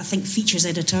the, I think, features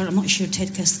editor. I'm not sure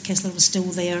Ted Kessler was still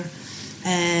there.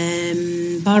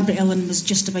 Barbara Ellen was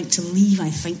just about to leave, I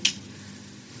think.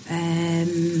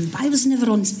 But I was never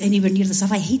on anywhere near the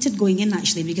stuff. I hated going in,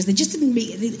 actually, because they just didn't make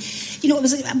it. It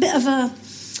was a bit of a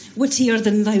wittier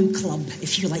than thou club,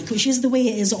 if you like, which is the way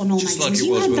it is on all Just magazines. like it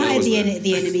You was had when I that at was the, there.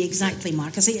 the enemy, exactly,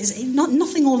 Mark. I say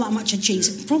nothing all that much had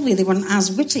changed. Probably they weren't as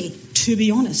witty, to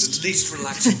be honest. The least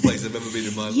relaxing place I've ever been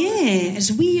in my life. Yeah,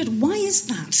 it's weird. Why is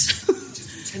that?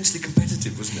 Just intensely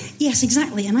competitive, wasn't it? Yes,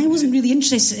 exactly. And I wasn't really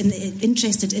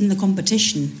interested in the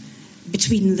competition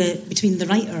between the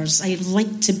writers. I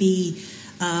like to be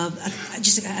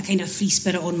just a kind of free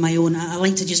spirit on my own. I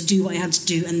like to just do what I had to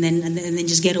do and then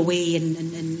just get away and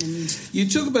You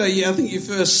talk about, I think you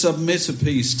first submit a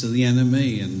piece to the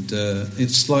NME and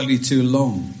it's slightly too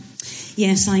long.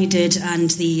 Yes, I did,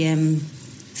 and the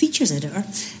features editor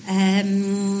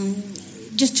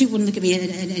just took one look at me, and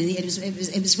it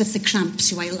was with the Cramps,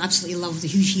 who I absolutely love, the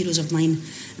huge heroes of mine,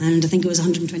 and I think it was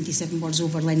 127 words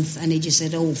over length, and he just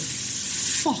said, "Oh,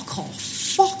 fuck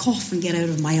off and get out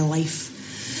of my life."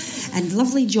 And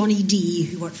lovely Johnny D,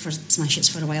 who worked for Smash Hits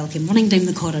for a while, came running down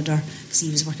the corridor, because he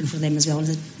was working for them as well, and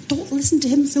said, "Don't listen to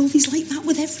him, Phil, he's like that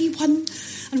with everyone."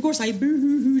 And of course I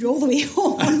boo-hoo-hooed all the way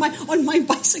home on my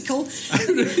bicycle.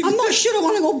 I'm not sure I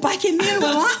want to go back in there with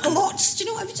that lot. Do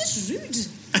you know, it was just rude.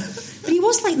 But he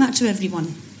was like that to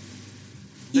everyone.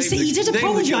 You see, he did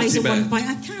apologise at one point.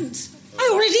 I can't. I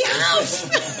already have.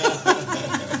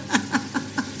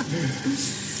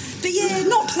 But yeah,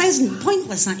 not pleasant,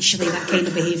 pointless actually, that kind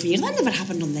of behaviour. That never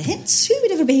happened on the hits. Who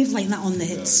would ever behave like that on the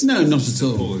hits? No, not at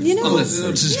all. You know? Not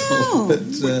at all. No. But,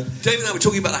 Dave and I were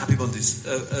talking about the Happy Mondays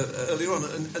earlier on,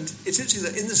 and it's interesting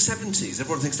that in the 70s,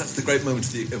 everyone thinks that's the great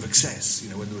moment of excess,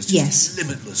 when there was just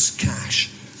limitless cash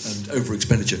and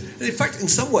over-expenditure. And in fact, in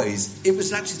some ways, it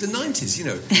was actually the 90s,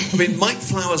 I mean, Mike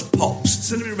Flowers' Pops.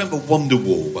 Does anybody remember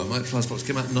Wonderwall by Mike Flowers' Pops?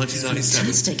 Came out in 1997.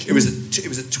 Fantastic. It was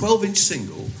a 12-inch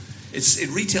single. It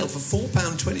retailed for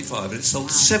 £4.25 and it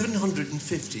sold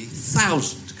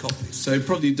 750,000 copies. so it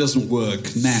probably doesn't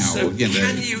work now. So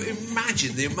can you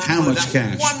imagine the amount How of much that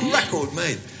cash? one record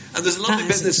made? And there's a lovely That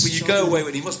bit in this is where you go away,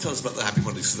 when you must tell us about the Happy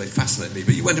Mondays because they fascinate me,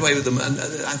 but you went away with them and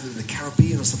either in the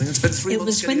Caribbean or something and spent 3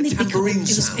 months getting a tambourine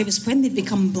sound. It was when they'd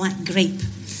become Black Grape.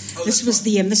 This was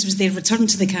their return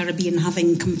to the Caribbean,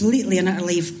 having completely and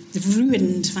utterly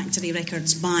ruined Factory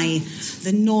Records by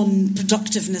the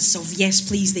non-productiveness of Yes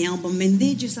Please the album. I mean,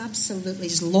 they just absolutely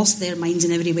just lost their minds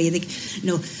in every way. They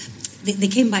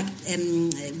came back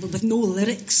with no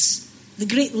lyrics. The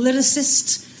great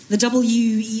lyricist, the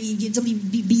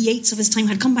W.B. Yeats of his time,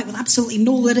 had come back with absolutely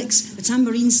no lyrics. The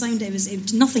tambourine sound,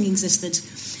 nothing existed.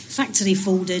 Factory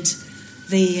folded.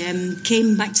 They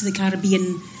came back to the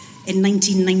Caribbean in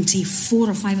 1994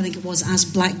 or 5, I think it was, as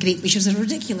Black Grape, which was a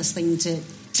ridiculous thing to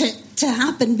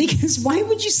happen, because why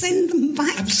would you send them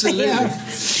back Absolutely. there?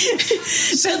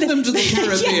 Send them to the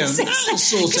Caribbean. Yes, That'll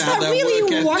sort out that their really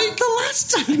work ethic. worked the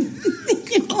last time.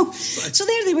 So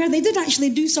there they were. They did actually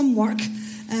do some work.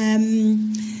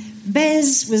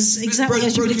 Bez was exactly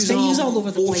as you would expect. He was all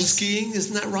over the water place. skiing,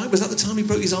 isn't that right? Was that the time he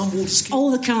broke his arm water skiing?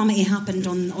 All the calamity happened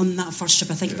on that first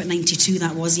trip. I think about 92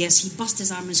 that was. Yes, he busted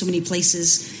his arm in so many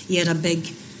places. He had a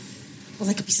big,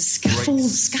 like a piece of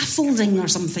scaffolding or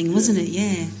something, wasn't it?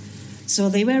 Yeah. So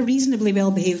they were reasonably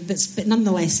well behaved, but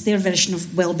nonetheless, their version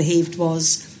of well behaved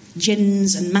was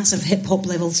gins and massive hip hop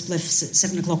level spliffs at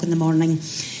 7 o'clock in the morning.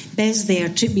 Bez there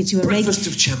took me to a Breakfast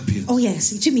of Champions. Oh yes,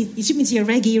 he took me to a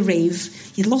reggae rave.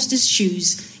 He'd lost his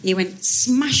shoes. He went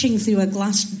smashing through a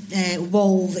glass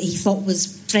wall that he thought was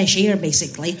fresh air,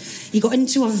 basically. He got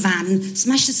into a van,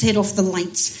 smashed his head off the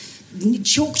lights,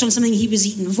 choked on something he was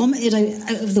eating, vomited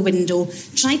out of the window,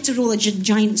 tried to roll a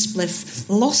giant spliff,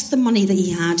 lost the money that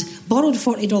he had, borrowed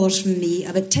 $40 from me.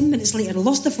 About 10 minutes later,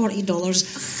 lost the $40,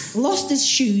 lost his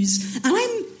shoes, and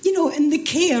I'm, in the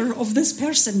care of this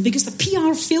person because the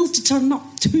PR failed to turn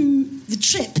up to the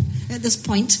trip at this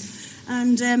point.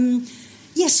 And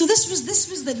Yes, so this was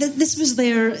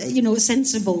their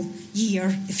sensible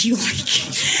year, if you like.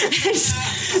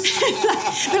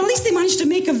 But at least they managed to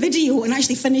make a video and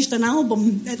actually finished an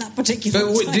album at that particular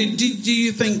time. Do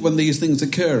you think when these things are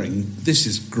occurring, this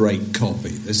is great copy,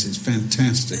 this is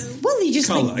fantastic? Well, you just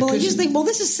think,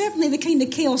 this is certainly the kind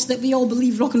of chaos that we all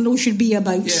believe rock and roll should be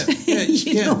about.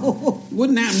 Yeah. Know?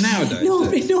 Wouldn't happen nowadays.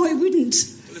 No, it wouldn't.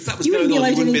 Well, if that was going on, you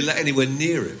wouldn't be let anywhere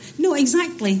near it. No,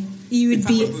 exactly. You would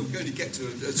be we were going to get to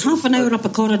half an hour up a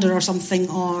corridor or something,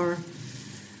 or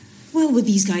would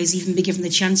these guys even be given the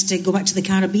chance to go back to the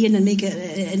Caribbean and make it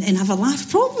and have a laugh?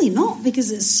 Probably not,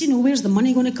 because it's where's the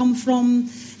money going to come from?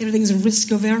 Everything's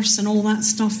risk averse and all that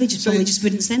stuff. They probably just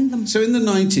wouldn't send them. So in the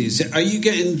 90s, are you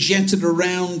getting jetted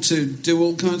around to do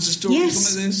all kinds of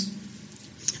stories like this?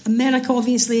 America,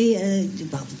 obviously.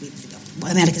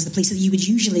 America's the place that you would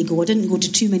usually go. I didn't go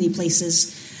to too many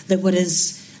places that were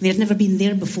as... I'd never been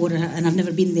there before, and I've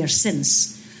never been there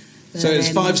since. So it's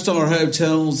 5-star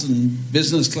hotels and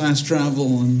business class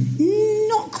travel and...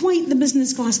 Not quite the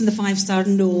business class and the 5-star,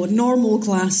 no. Normal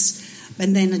class,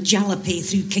 and then a jalopy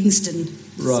through Kingston.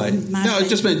 Right. No, I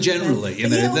just meant generally. A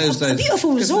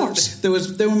beautiful resort.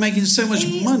 They were making so much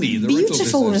money. The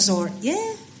beautiful resort,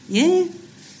 yeah. You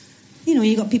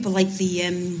got people like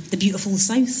the beautiful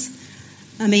South.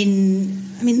 I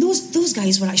mean, those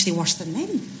guys were actually worse than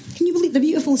men. Can you believe the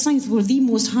Beautiful South were the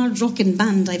most hard-rocking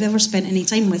band I've ever spent any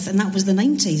time with, and that was the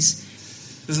 90s.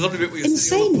 There's a lovely bit where you're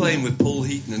sitting on a plane with Paul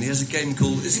Heaton, and he has a game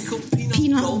called... Is it called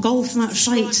Peanut Golf? That's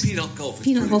right. Peanut Golf.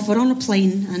 Peanut Golf. We're on a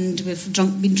plane, and we've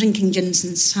been drinking gin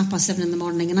since 7:30 in the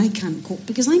morning, and I can't cope,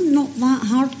 because I'm not that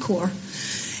hardcore.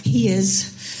 He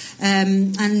is.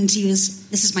 And he was...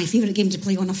 This is my favourite game to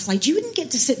play on a flight. You wouldn't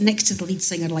get to sit next to the lead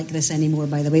singer like this anymore,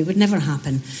 by the way. It would never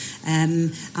happen.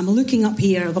 I'm looking up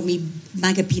here. I've got me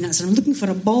bag of peanuts, and I'm looking for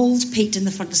a bald pate in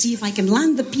the front to see if I can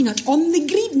land the peanut on the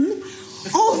green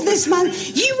of this man.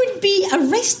 You would be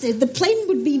arrested. The plane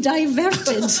would be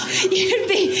diverted. You'd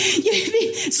be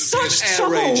such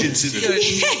trouble. Air rage incident.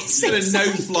 Yes, exactly. A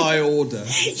no-fly order.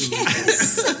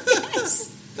 Yes.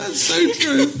 That's so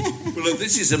true. Well, look,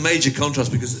 this is a major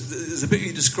contrast, because there's a bit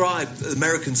you described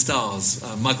American stars,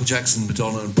 Michael Jackson,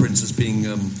 Madonna, and Prince as being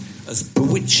as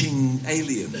bewitching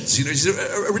aliens. It's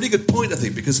a really good point, I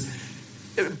think, because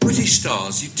British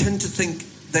stars, you tend to think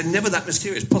they're never that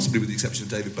mysterious, possibly with the exception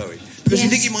of David Bowie, because you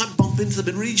think you might bump into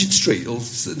them in Regent Street or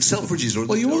in Selfridges.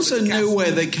 Or you also know where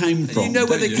they came from. You know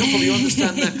where they come from. You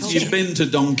understand their culture. You've been to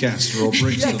Doncaster or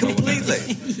Brixton. Yeah, completely.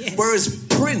 Yes. Whereas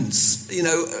Prince,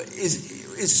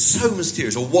 is so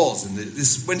mysterious, or was.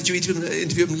 When did you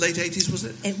interview him? Late 80s, was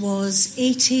it? It was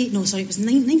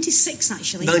 96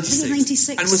 actually.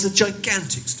 96. And was a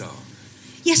gigantic star.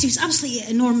 Yes, he was absolutely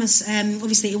enormous.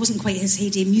 Obviously, it wasn't quite his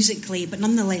heyday musically, but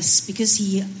nonetheless, because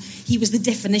he was the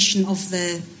definition of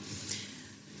the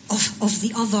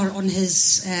other on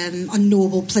his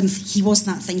unknowable plinth. He was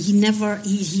that thing. He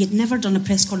had never done a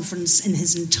press conference in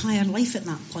his entire life at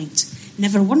that point.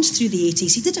 Never once through the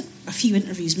 80s. He did a few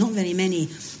interviews, not very many,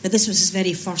 but this was his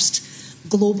very first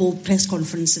global press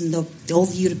conference, and all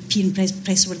the European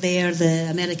press were there, the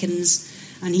Americans,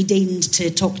 and he deigned to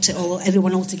talk to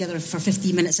everyone all together for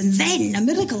 15 minutes, and then a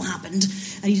miracle happened,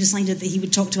 and he decided that he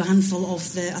would talk to a handful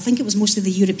of I think it was mostly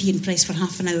the European press for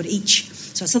half an hour each.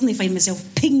 So I suddenly find myself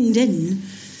pinged in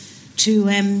to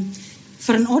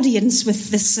for an audience with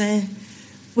this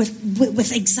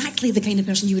with exactly the kind of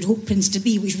person you would hope Prince to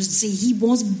be, which was to say he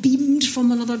was beamed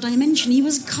from another dimension. He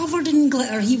was covered in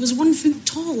glitter. He was 1 foot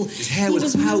tall. His hair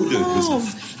was powdered.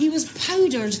 He was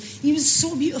powdered. He was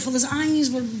so beautiful. His eyes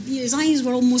were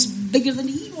almost bigger than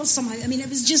he was somehow. I mean,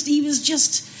 he was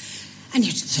just. And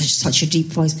he had such a deep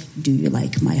voice. "Do you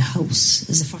like my house?"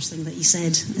 is the first thing that he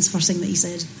said.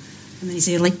 And then he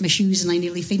said, "I liked my shoes," and I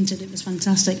nearly fainted. It was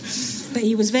fantastic. But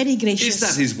he was very gracious. Is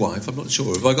that his wife? I'm not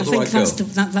sure. Have I got the right girl?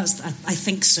 I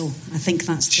think so. I think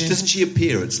that's the... Doesn't she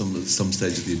appear at some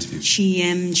stage of the interview?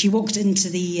 She walked into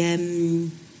the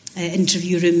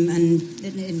interview room and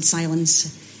in silence,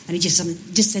 and he just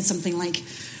said something like,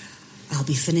 "I'll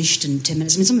be finished in 10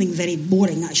 minutes." I mean, something very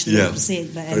boring, actually, I have to say.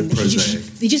 But very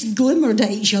prosaic. they just glimmered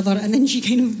at each other, and then she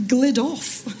kind of glid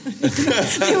off.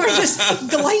 They were just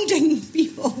gliding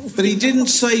people. But he didn't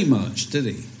say much, did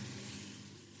he?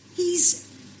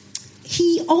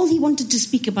 All he wanted to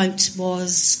speak about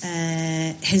was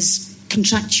his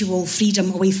contractual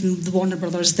freedom away from the Warner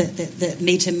Brothers that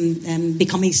made him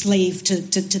become a slave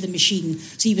to the machine.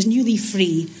 So he was newly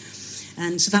free.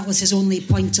 And so that was his only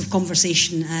point of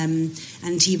conversation,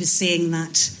 and he was saying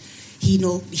that he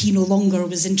no longer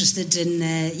was interested in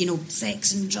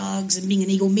sex and drugs and being an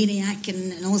egomaniac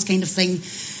and all this kind of thing,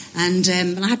 And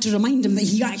I had to remind him that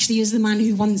he actually is the man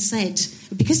who once said,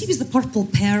 because he was the purple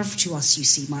perv to us, you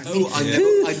see, Mark. Oh, I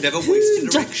never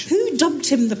wasted erection. Who dubbed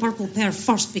him the purple perv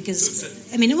first? Because,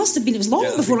 I mean, it was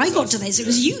long before I got to this. It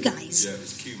was you guys. Yeah, it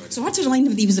was Q, so I had to remind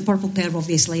him that he was the purple perv,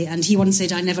 obviously, and he once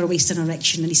said, I never waste an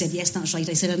erection. And he said, yes, that's right.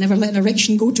 I said, I never let an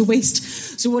erection go to waste.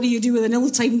 So what do you do with an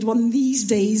ill-timed one these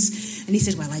days? And he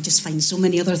said, well, I just find so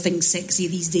many other things sexy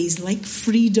these days, like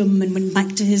freedom, and went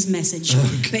back to his message.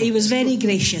 But he was very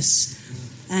gracious.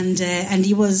 And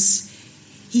he was...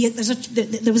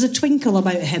 there was a twinkle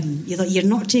about him. You thought, you're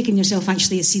not taking yourself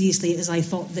actually as seriously as I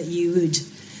thought that you would.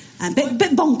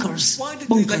 Bit bonkers. Why did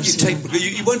they let you tape record?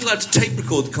 You weren't allowed to tape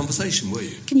record the conversation, were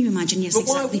you? Can you imagine? Yes, but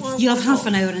exactly. Why you have half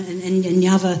an hour and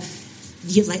you have and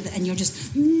you're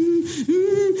just...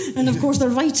 and of course the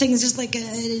writing is just like an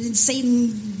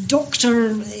insane doctor.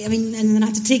 I mean, and then I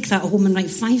had to take that home and write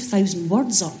 5,000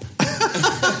 words up.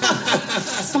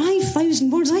 5,000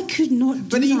 words, I could not do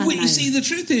but that. You see, the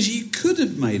truth is, you could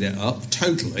have made it up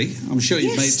totally. I'm sure you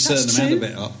made a certain amount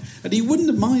of it up, and he wouldn't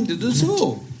have minded at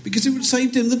all because it would have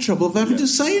saved him the trouble of having to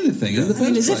say anything in the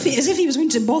first place. As if he was going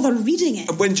to bother reading it.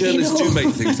 And when journalists do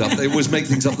make things up, they always make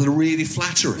things up that are really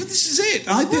flattering. But this is it.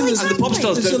 I think and the pop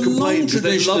stars don't complain because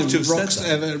they love to have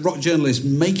said rock journalists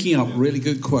making up really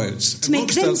good quotes to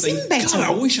make them seem better. God,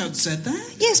 I wish I'd said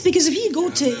that. Yes, because if you go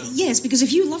because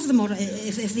if you love them, or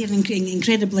if they're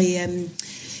incredibly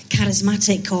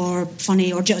charismatic or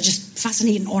funny or just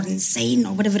fascinating or insane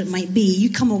or whatever it might be,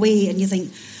 you come away and you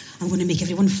think, I'm going to make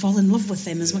everyone fall in love with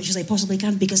them as much as I possibly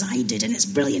can because I did, and it's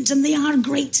brilliant, and they are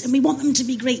great, and we want them to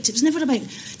be great. It was never about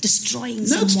destroying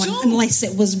someone unless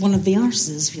it was one of the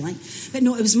arses, if you like. But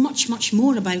no, it was much, much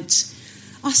more about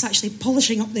us actually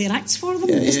polishing up their acts for them.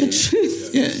 It's the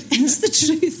truth. Yeah. It's the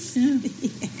truth. Yeah.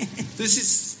 This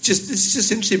is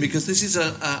just interesting because this is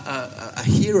a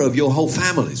hero of your whole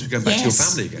family. So we're going back to your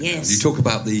family again. Yes. You talk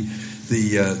about the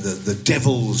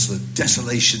devils, the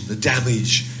desolation, the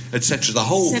damage, etc. The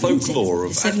whole folklore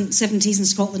of 70s in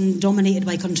Scotland, dominated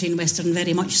by country and western,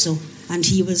 very much so. And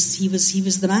he was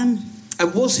the man.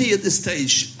 And was he at this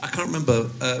stage? I can't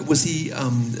remember. Was he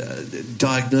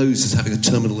diagnosed as having a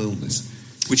terminal illness,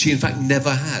 which he in fact never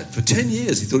had for 10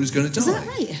 years? He thought he was going to die. Is that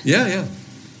right? Yeah.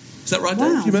 Is that right, wow.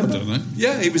 Dave? Do you remember? I don't know.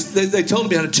 Yeah, he was. They told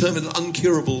him he had a terminal,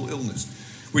 uncurable illness,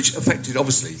 which affected,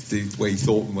 obviously, the way he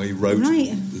thought and the way he wrote, the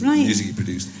music he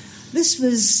produced.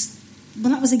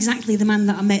 That was exactly the man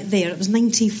that I met there. It was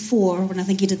 94 when I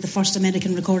think he did the first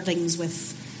American recordings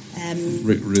with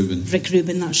Rick Rubin. Rick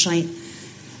Rubin, that's right.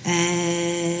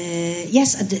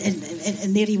 Yes,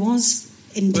 and there he was.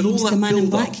 Indeed, but all that the man in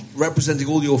black, representing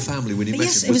all your family when you met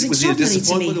yes, him. Was he a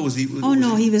disappointment, or was he?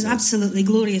 He was absolutely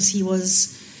glorious. He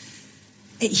was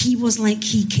like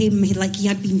he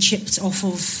had been chipped off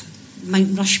of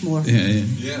Mount Rushmore. Yeah.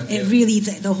 It really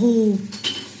the whole.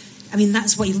 I mean,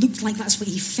 that's what he looked like. That's what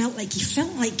he felt like. He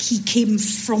felt like he came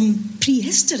from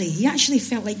prehistory. He actually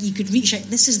felt like you could reach out.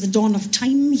 This is the dawn of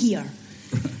time here.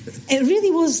 It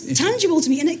really was tangible to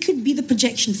me, and it could be the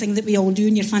projection thing that we all do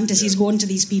in your fantasies go on to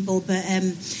these people, but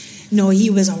no, he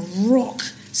was a rock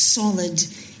solid,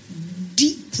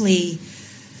 deeply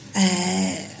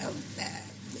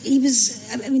he was,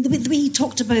 I mean, the way he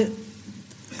talked about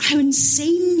how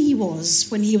insane he was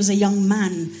when he was a young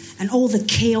man, and all the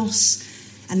chaos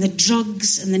and the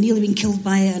drugs and the nearly being killed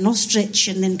by an ostrich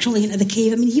and then crawling into the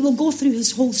cave. I mean, he will go through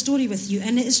his whole story with you,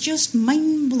 and it's just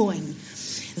mind-blowing.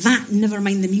 That, never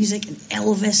mind the music and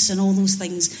Elvis and all those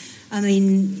things. I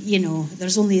mean, you know,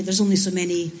 there's only so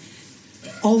many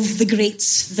of the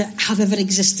greats that have ever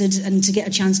existed, and to get a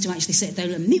chance to actually sit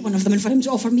down and meet one of them, and for him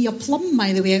to offer me a plum,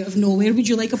 by the way, out of nowhere. Would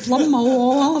you like a plum?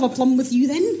 I'll have a plum with you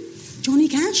then, Johnny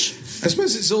Cash. I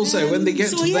suppose it's also when they get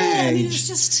to that age, I mean, it's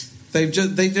just... They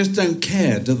just don't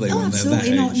care, do they, when they're that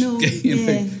age? Not, no.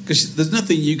 Because there's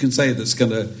nothing you can say that's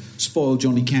going to spoil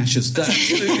Johnny Cash's day.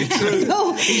 Absolutely true.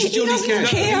 No, he's Johnny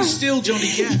Cash. Care. He's still Johnny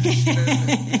Cash.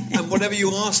 And whenever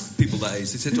you ask people that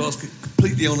age, they tend to ask a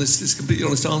completely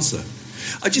honest answer.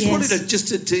 I just wanted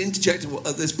to interject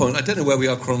at this point. I don't know where we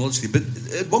are chronologically, but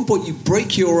at one point you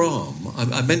break your arm.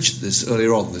 I mentioned this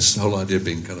earlier on, this whole idea of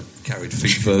being kind of carried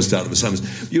feet first out of a summons.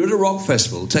 You're at a rock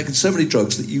festival, taking so many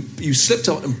drugs that you slipped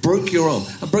up and broke your arm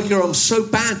so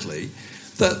badly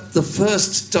that the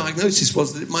first diagnosis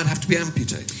was that it might have to be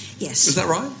amputated. Yes. Was that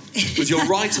right? Was your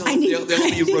right arm the arm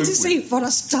you wrote with? To say for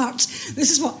a start, this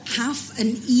is what half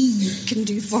an E can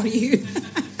do for you.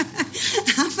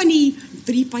 Half an E,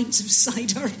 3 pints of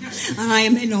cider, and I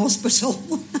am in hospital.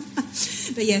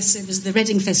 But yes, it was the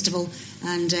Reading Festival,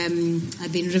 and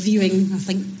I'd been reviewing, I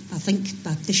think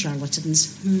the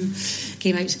Charlatans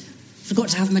came out forgot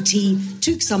to have my tea,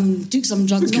 took some drugs,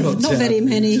 not very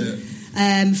many.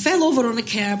 Yeah. Fell over on a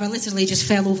curb. I literally just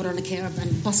fell over on a curb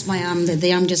and bust my arm.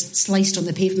 The arm just sliced on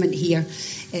the pavement here.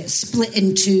 It split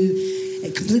in two.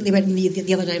 It completely went in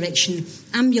the other direction.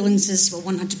 Ambulances,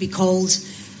 one had to be called,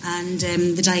 and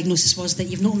the diagnosis was that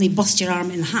you've not only bust your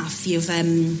arm in half, you've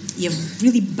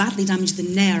really badly damaged the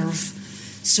nerve.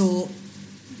 So,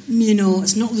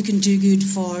 it's not looking too good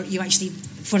for you actually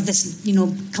for this,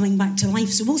 coming back to life.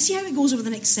 So we'll see how it goes over the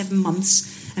next 7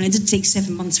 months. And it did take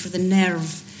 7 months for the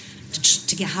nerve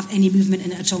to have any movement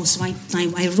in it at all. So I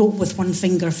wrote with one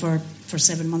finger for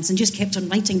 7 months and just kept on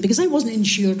writing because I wasn't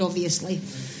insured, obviously,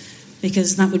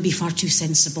 because that would be far too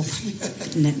sensible,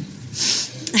 wouldn't it?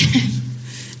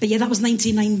 But yeah, that was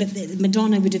 99, but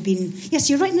Madonna would have been... Yes,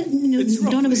 you're right,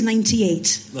 Madonna was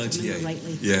 98. 98,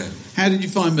 rightly. Yeah. How did you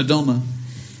find Madonna?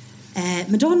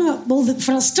 Madonna, well,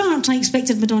 for a start, I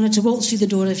expected Madonna to waltz through the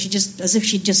door as if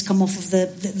she'd just come off of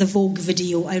the Vogue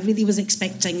video. I really was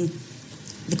expecting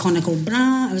the conical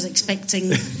bra. I was expecting,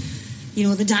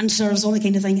 the dancers, all that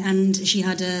kind of thing. And she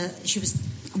was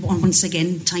once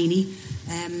again tiny,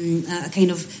 a kind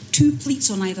of 2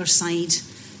 pleats on either side,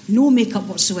 no makeup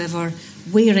whatsoever,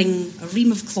 wearing a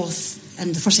ream of cloth.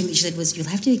 And the first thing that she said was, "You'll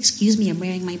have to excuse me, I'm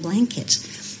wearing my blanket."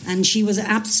 And she was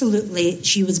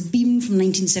beamed from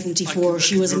 1974.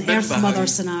 She was an Earth Mother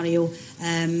scenario.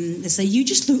 They say, "You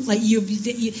just look like you've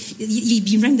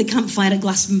been round the campfire at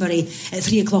Glastonbury at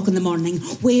 3 o'clock in the morning.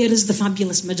 Where is the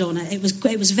fabulous Madonna?" It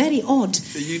was very odd.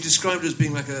 You described her as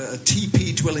being like a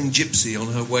teepee-dwelling gypsy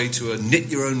on her way to a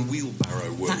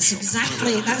knit-your-own-wheelbarrow workshop. That's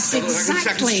exactly. I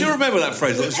can still remember that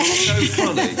phrase. It was so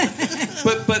funny.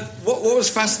 But what was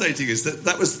fascinating is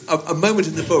that was a moment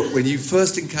in the book when you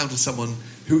first encounter someone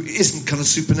who isn't kind of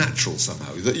supernatural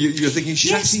somehow. That you're thinking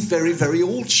she's actually very, very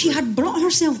ordinary. She had brought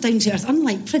herself down to earth,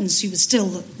 unlike Prince, who was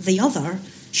still the other.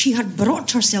 She had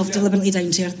brought herself deliberately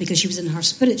down to earth because she was in her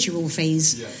spiritual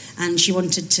phase, and she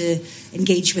wanted to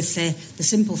engage with the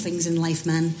simple things in life,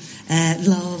 man,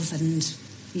 love and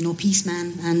peace,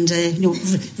 man, and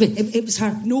it was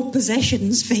her no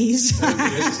possessions phase.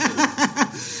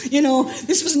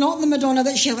 This was not the Madonna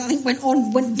that she, I think,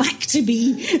 went back to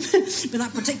be with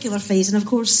that particular phase. And of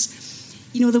course,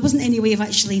 there wasn't any way of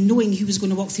actually knowing who was going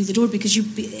to walk through the door because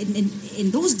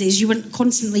in those days you weren't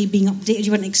constantly being updated.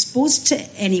 You weren't exposed to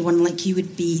anyone like you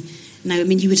would be now. I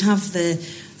mean, you would have the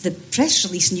press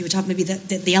release and you would have maybe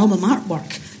the album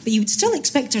artwork, but you would still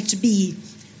expect her to be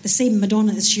the same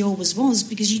Madonna as she always was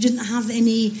because you didn't have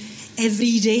any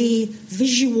everyday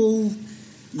visual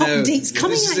updates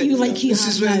coming at you like you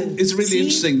have now. It's really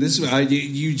interesting. This is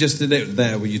you just did it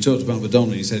there when you talked about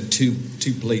Madonna. You said two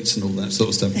pleats and all that sort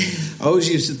of stuff. I always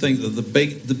used to think that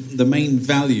the main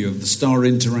value of the star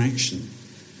interaction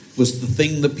was the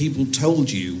thing that people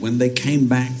told you when they came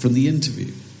back from the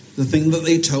interview. The thing that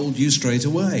they told you straight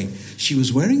away. She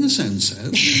was wearing a so-and-so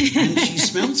and she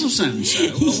smells of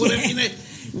so-and-so. Or whatever,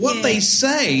 What they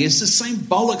say is the same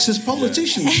bollocks as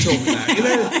politicians talk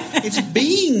about. It's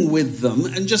being with them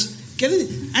and just getting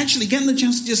the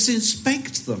chance to just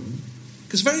inspect them.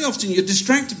 Because very often you're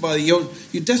distracted by your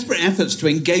desperate efforts to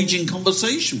engage in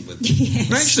conversation with them. Yes.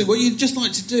 But actually, what you'd just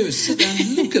like to do is sit down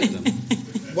and look at them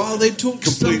while they talk to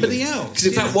somebody else. Because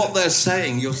in fact, what they're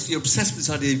saying, you're obsessed with this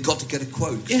idea you've got to get a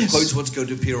quote. Yes. The quote's what's going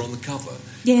to appear on the cover.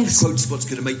 Yes. The quote's what's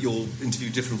going to make your interview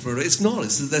different from it. It's not.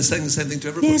 They're saying the same thing to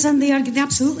everybody. Yes, and they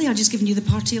absolutely are just giving you the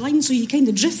party line, so you kind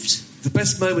of drift. The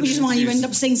best moment... Which is why you end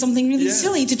up saying something really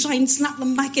silly to try and snap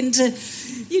them back into,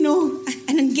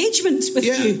 an engagement with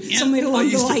you somewhere along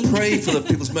the line. I used to pray for the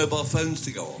people's mobile phones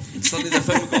to go off. And suddenly their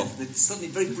phone would go off. And they'd suddenly,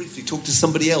 very briefly, talk to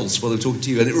somebody else while they're talking to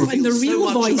you. And it reveals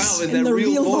so much about them in their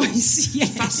real voice.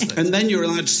 Fascinating. And then you're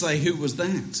allowed to say, who was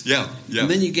that? Yeah. And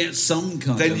then you get some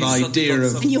kind of idea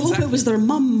of... And you hope it was their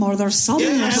mum or their son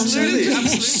or something.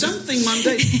 Absolutely. Something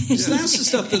mundane. So that's the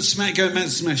stuff that going back to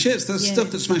Smash Hits, that's the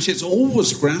stuff that Smash Hits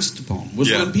always grasped upon, was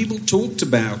when people talked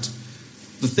about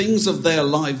the things of their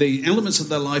life, the elements of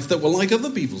their life that were like other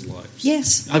people's lives.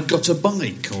 Yes. I've got a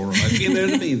bike, or you know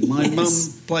what I mean? My mum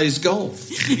plays golf.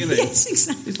 Yes,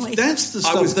 exactly. That's the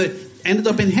stuff that ended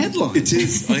up in headlines. It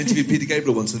is. I interviewed Peter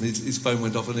Gabriel once and his phone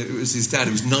went off and it was his dad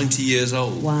who was 90 years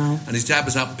old. Wow. And his dad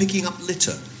was out picking up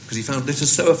litter because he found litter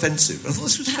so offensive. I thought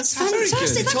this was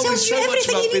fantastic. That tells you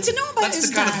everything you need to know about That's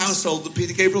the kind of household that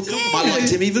Peter Gabriel comes from. I liked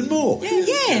him even more.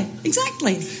 Yeah,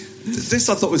 exactly. This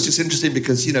I thought was just interesting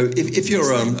because, if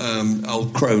you're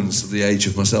old crones of the age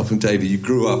of myself and Davey, you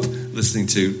grew up listening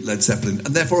to Led Zeppelin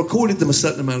and therefore accorded them a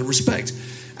certain amount of respect.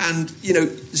 And,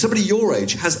 somebody your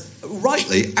age has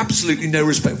rightly, absolutely no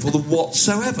respect for them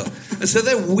whatsoever. And so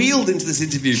they're wheeled into this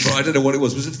interview for, I don't know what it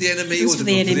was it for the NME? It was for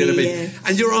the NME, yeah.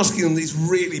 And you're asking them these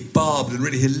really barbed and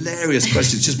really hilarious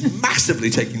questions, just massively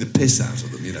taking the piss out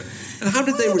of them, you know. And how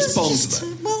did they respond to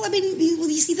that? Well, I mean,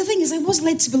 you see, the thing is, I was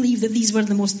led to believe that these were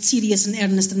the most serious and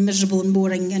earnest and miserable and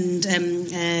boring and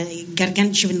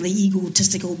gargantuanly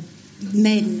egotistical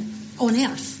men on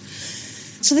earth.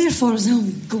 So therefore,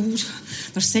 oh, God,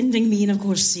 they're sending me, and of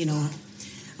course, you know,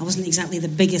 I wasn't exactly the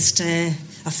biggest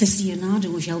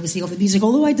aficionado, shall we say, of the music,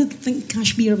 although I did think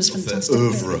Kashmir was fantastic.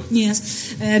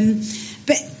 Yes.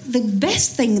 But the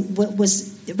best thing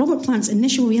was Robert Plant's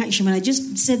initial reaction when I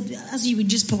just said, as you would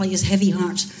just polite as heavy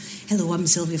heart, hello, I'm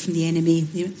Sylvia from the NME.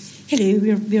 Hello,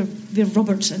 we're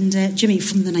Robert and Jimmy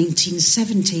from the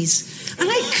 1970s. And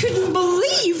I couldn't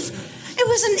believe it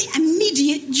was an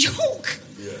immediate joke.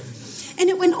 Yeah. And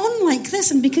it went on like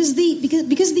this, and because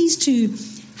these two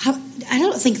have, I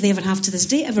don't think they ever have to this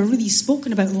day ever really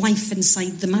spoken about life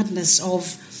inside the madness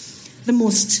of the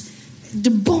most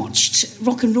debauched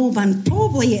rock and roll band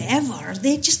probably ever.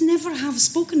 They just never have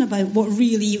spoken about what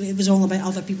really it was all about.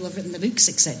 Other people have written the books,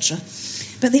 etc.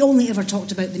 But they only ever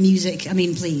talked about the music. I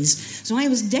mean, please. So I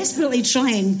was desperately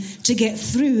trying to get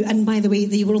through, and by the way,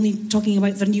 they were only talking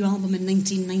about their new album in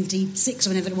 1996 or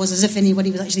whenever it was, as if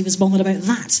anybody was bothered about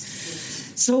that.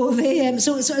 So they,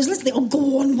 so I was listening. Oh,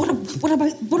 go on. What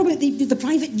about the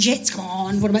private jets? Come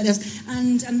on. What about this?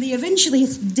 And they eventually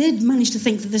did manage to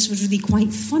think that this was really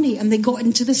quite funny, and they got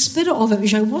into the spirit of it,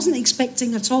 which I wasn't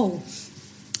expecting at all.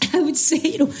 I would say,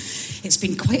 you know, it's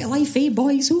been quite a life, eh,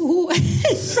 boys? Ho, ho.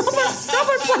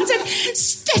 Robert Plant said,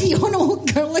 steady on,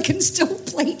 old girl, I can still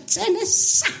play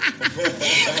tennis.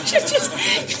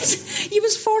 He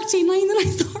was 49, and I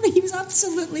thought he was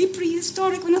absolutely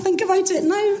prehistoric when I think about it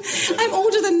now. I'm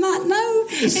older than that now.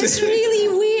 It's really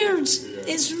weird.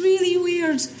 It's really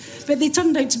weird. But they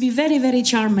turned out to be very, very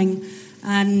charming.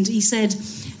 And he said,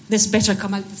 this better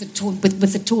come out with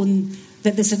the tone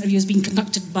that this interview has been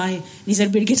conducted by. And he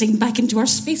said, we're getting back into our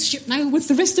spaceship now with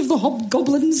the rest of the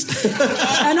hobgoblins.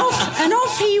 and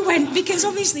off he went, because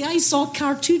obviously I saw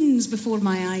cartoons before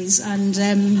my eyes, and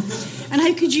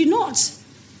how could you not?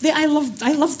 I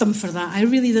loved them for that. I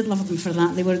really did love them for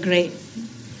that. They were great.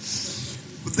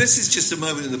 Well, this is just a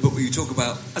moment in the book where you talk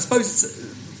about, I suppose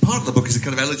part of the book is a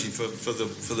kind of elegy for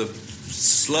the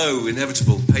slow,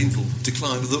 inevitable, painful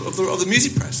decline of the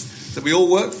music press that we all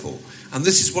work for. And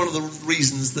this is one of the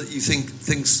reasons that you think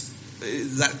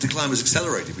that decline was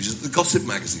accelerated, which is the gossip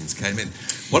magazines came in,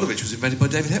 one of which was invented by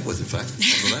David Hepworth, in fact.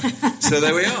 So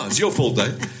there we are. It's your fault,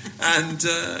 Dave. And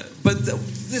but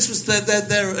this was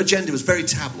their agenda was very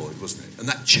tabloid, wasn't it? And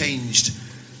that changed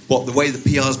the way the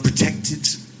PRs protected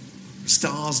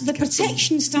stars. The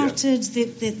protection started.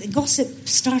 Yeah. The gossip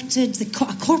started. A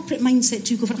corporate mindset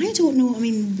took over. I don't know. I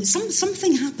mean,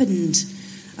 something happened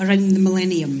around the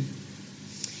millennium.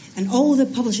 And all the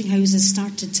publishing houses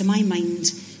started, to my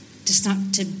mind,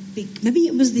 maybe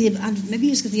it was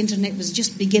because the internet was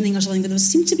just beginning or something, but there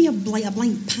seemed to be a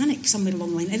blind panic somewhere along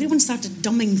the line. Everyone started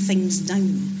dumbing things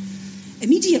down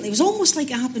immediately. It was almost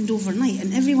like it happened overnight,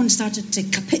 and everyone started to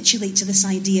capitulate to this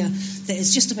idea that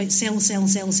it's just about sell.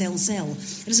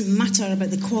 It doesn't matter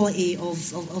about the quality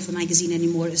of the magazine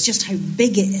anymore. It's just how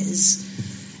big it is.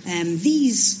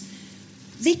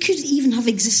 They could even have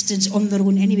existed on their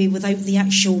own anyway without the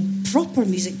actual proper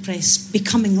music press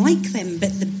becoming like them,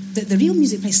 but the real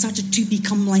music press started to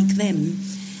become like them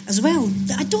as well.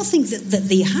 I don't think that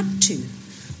they had to.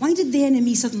 Why did the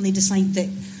NME suddenly decide that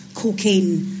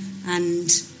cocaine and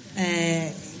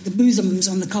the bosoms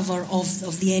on the cover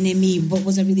of the NME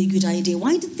was a really good idea?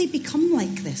 Why did they become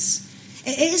like this?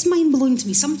 It is mind-blowing to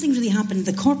me. Something really happened.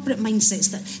 The corporate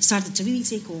mindsets that started to really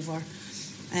take over.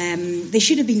 They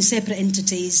should have been separate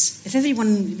entities. If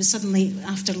everyone was suddenly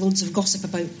after loads of gossip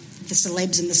about the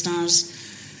celebs and the stars,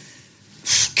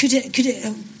 could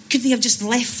they have just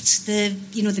left the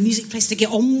music press to get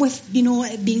on with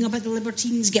it being about the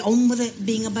libertines, get on with it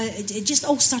being about it just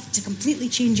all started to completely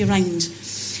change around.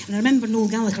 And I remember Noel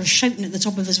Gallagher shouting at the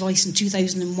top of his voice in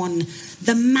 2001,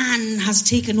 "The man has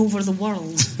taken over the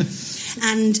world."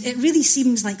 And it really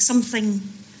seems like something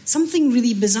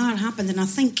really bizarre happened, and I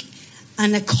think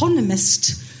an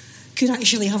economist could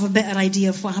actually have a better idea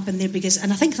of what happened there,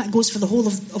 and I think that goes for the whole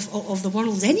of the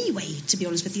world anyway, to be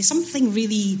honest with you. Something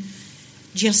really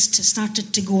just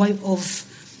started to go out of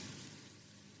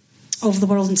the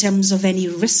world in terms of any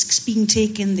risks being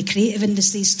taken. The creative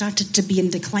industries started to be in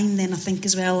decline then, I think,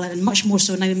 as well, and much more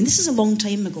so now. I mean, this is a long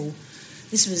time ago.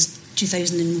 This was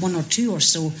 2001 or 2 or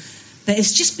so. But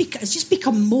it's just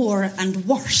become more and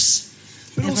worse.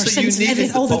 But ever also since. you needed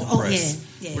the All pop press.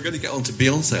 yeah. We're going to get on to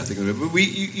Beyonce, I think, in a minute, but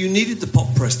you needed the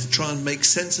pop press to try and make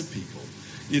sense of people,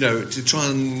 to try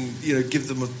and give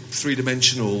them a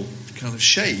three-dimensional kind of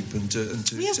shape and to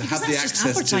have the access. Just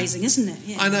advertising, isn't it?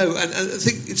 Yeah. I know, and I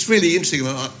think it's really interesting.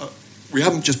 We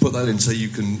haven't just put that in so you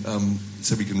can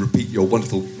so we can repeat your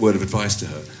wonderful word of advice to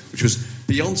her, which was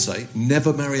Beyonce,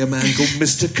 never marry a man called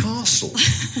Mr. Castle.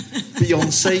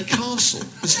 Beyonce Castle.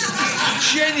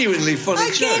 Genuinely funny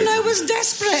joke. Again, I was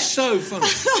desperate. So funny.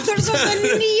 There's a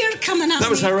veneer coming out. That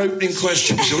was her opening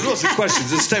question. It wasn't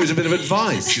questions. It was a bit of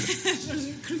advice.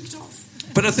 Crooked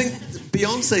off. But I think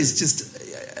Beyonce is just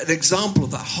an example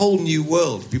of that whole new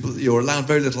world. People that you're allowed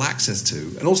very little access to,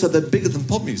 and also they're bigger than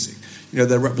pop music.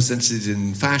 They're represented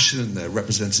in fashion, they're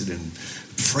represented in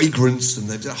fragrance, and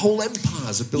their whole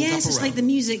empires are built up around. Yes, it's like the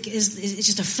music is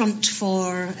just a front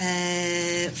for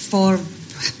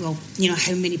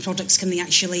how many products can they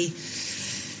actually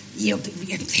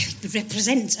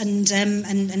represent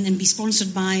and be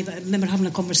sponsored by. But I remember having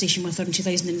a conversation with her in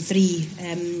 2003.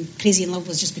 Crazy in Love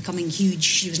was just becoming huge.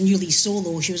 She was newly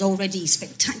solo. She was already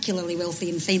spectacularly wealthy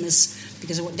and famous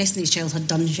because of what Destiny's Child had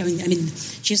done. I mean,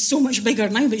 she's so much bigger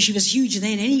now, but she was huge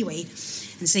then anyway.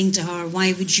 And saying to her,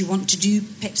 why would you want to do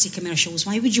Pepsi commercials?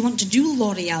 Why would you want to do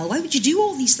L'Oreal? Why would you do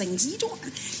all these things?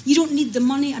 You don't need the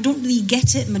money. I don't really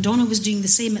get it. Madonna was doing the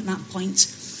same at that point.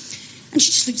 And she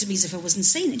just looked at me as if I was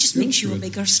insane. It just makes you a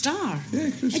bigger star.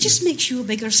 Yeah, it just makes you a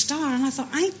bigger star. And I thought,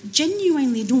 I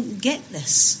genuinely don't get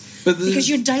this. Because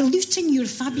you're diluting your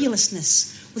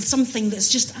fabulousness with something that's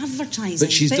just advertising.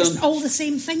 But she's it's done all the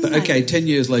same thing. But now. okay, 10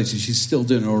 years later, she's still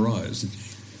doing all right, isn't she?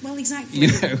 Well, exactly.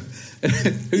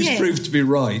 Who's proved to be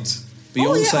right?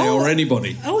 Beyonce or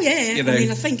anybody? Oh, yeah. I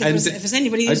mean, I think if there's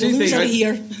anybody who's a loser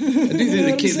here... I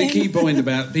do think the key point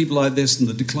about people like this and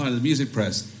the decline of the music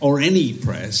press, or any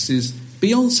press, is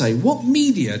Beyonce. What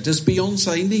media does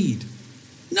Beyonce need?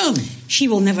 None. She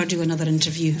will never do another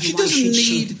interview. She doesn't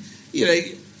need...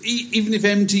 even if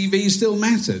MTV still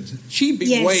mattered, she'd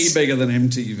be way bigger than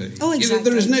MTV. Oh, exactly.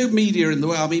 There is no media in the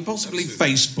world. I mean, possibly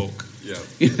Facebook. Yeah.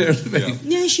 What I mean?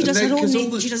 Yeah, she does her own.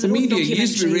 The media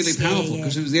used to be really powerful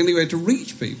because it was the only way to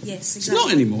reach people. Yes, exactly. It's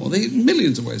not anymore. There are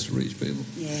millions of ways to reach people.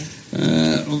 Yeah.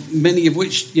 Many of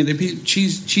which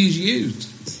she's used.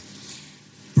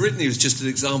 Britney was just an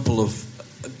example of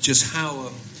just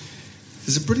how.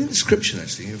 There's a brilliant description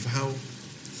actually of how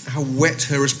wet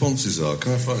her responses are.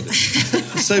 Can I find it?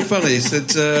 So funny. He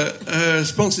said her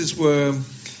responses were,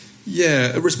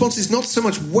 responses not so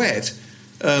much wet.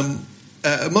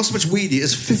 Not so much weedy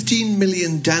as 15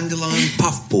 million dandelion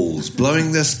puffballs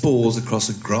blowing their spores across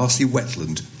a grassy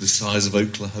wetland the size of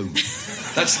Oklahoma.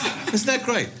 Isn't that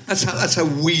great? That's how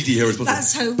weedy her response.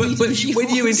 That's how weedy she was. When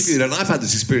you interviewed her, and I've had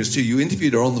this experience too, you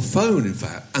interviewed her on the phone, in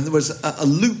fact, and there was a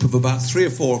loop of about 3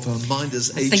 or 4 of her minders,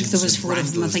 agents, I think there was 4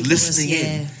 of them. I think listening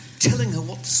in, telling her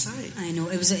what to say. I know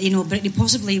it was. Britney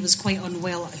possibly was quite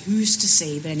unwell. Who's to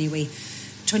say? But anyway,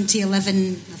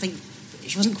 2011, I think.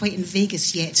 She wasn't quite in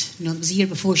Vegas yet. It was a year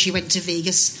before she went to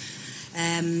Vegas.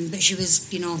 But she was,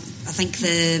 I think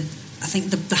the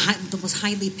most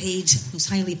highly paid.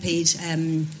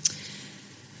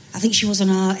 I think she was on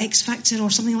a X Factor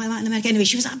or something like that in America. Anyway,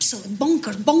 she was absolutely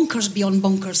bonkers beyond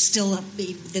bonkers. Still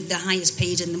the highest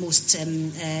paid and the most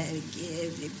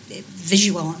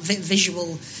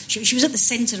visual. She was at the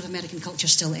centre of American culture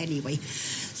still. Anyway.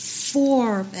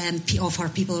 4 of her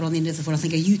people are on the end of the phone. I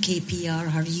think a UK PR,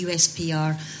 her US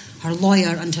PR, her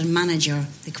lawyer and her manager.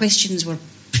 The questions were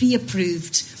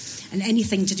pre-approved, and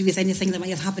anything to do with anything that might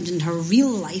have happened in her real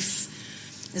life,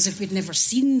 as if we'd never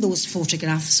seen those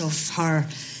photographs of her,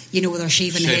 with her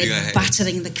shaven head,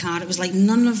 battering the car. It was like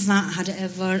none of that had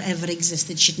ever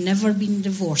existed. She'd never been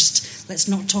divorced. Let's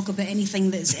not talk about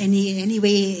anything that's any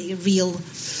way real.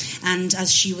 And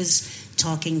as she was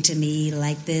talking to me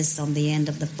like this on the end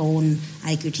of the phone,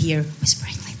 I could hear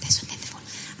whispering like this on the end of the phone.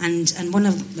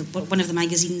 And one of the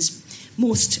magazine's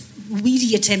most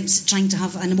weedy attempts at trying to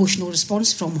have an emotional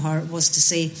response from her was to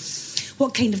say,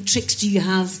 "What kind of tricks do you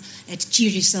have to cheer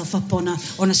yourself up on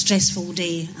a stressful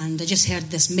day?" And I just heard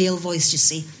this male voice just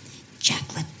say,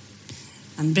 "Chocolate."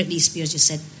 And Britney Spears just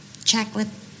said, "Chocolate."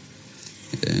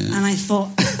 Yeah. And I thought,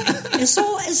 it's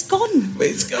gone.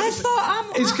 It's gone. I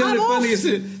thought, it's kind of funny, isn't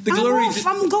it?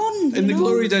 I'm gone. And the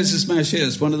glory days of Smash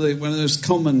Hits, one of those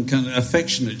common kind of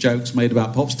affectionate jokes made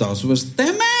about pop stars was,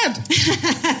 "They're mad."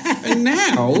 And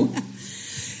now,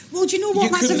 well, do you know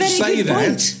what? That's a very good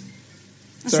point.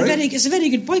 It's a very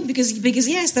good point because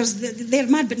yes, they're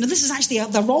mad, but no, this is actually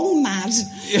the wrong mad.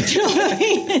 Yeah. Do you know what I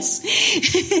mean?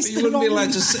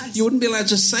 You wouldn't be allowed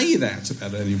to say that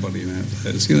about anybody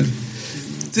nowadays.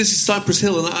 This is Cypress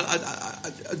Hill, and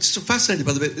just fascinated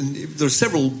by the bit. And there are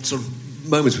several sort of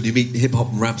moments when you meet hip hop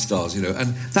and rap stars, you know,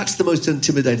 and that's the most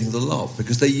intimidating of the lot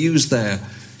because they use their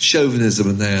chauvinism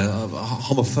and their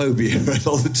homophobia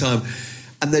all the time,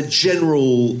 and their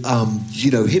general,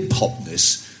 hip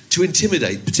hopness to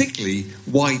intimidate, particularly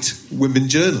white women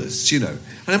journalists, you know.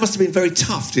 And it must have been very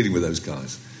tough dealing with those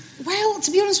guys. Well,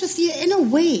 to be honest with you, in a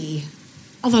way,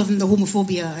 other than the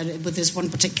homophobia with this one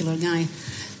particular guy,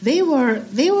 they were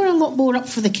a lot more up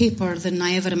for the caper than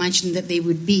I ever imagined that they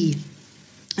would be.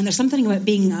 And there's something about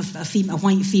being a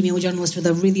white female journalist with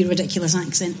a really ridiculous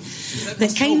accent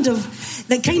that kind of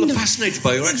fascinated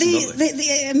by your accent.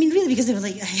 I mean, really, because they were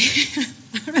like,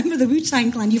 I remember the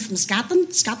Wu-Tang Clan. You from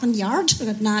Scotland Yard? I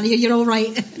go, nah, you're all right.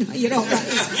 You're all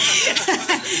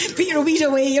right. Put your weed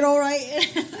away. You're all right.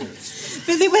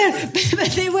 But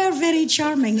they were very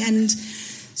charming, and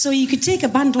so you could take a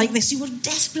band like this who were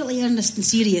desperately earnest and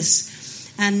serious.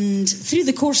 And through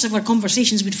the course of our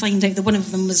conversations, we'd find out that one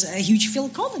of them was a huge Phil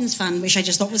Collins fan, which I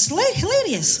just thought was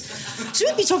hilarious. So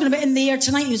we'd be talking about In the Air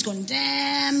Tonight, and he was going,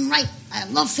 damn right, I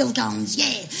love Phil Collins,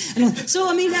 yeah. So,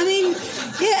 I mean,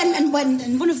 yeah,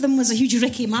 and one of them was a huge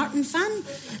Ricky Martin fan.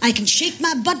 I can shake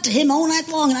my butt to him all night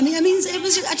long. And I mean, it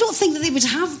was. I don't think that they would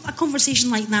have a conversation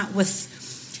like that with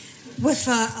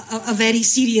a very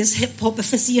serious hip-hop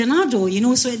aficionado, you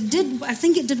know, so I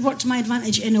think it did work to my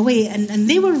advantage in a way, and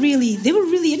they were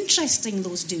really interesting,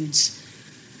 those dudes.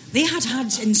 They had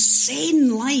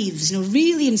insane lives, you know,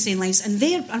 really insane lives, and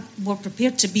they were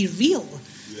prepared to be real.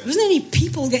 There wasn't any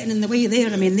people getting in the way there.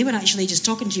 I mean, they were actually just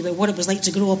talking to you about what it was like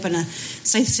to grow up in a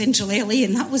South Central LA,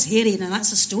 and that was hairy, and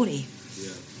that's a story.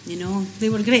 You know, they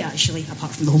were great, actually,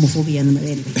 apart from the homophobia in them,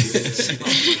 anyway.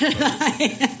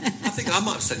 I think I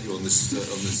might have sent you on this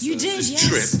you did, this yes.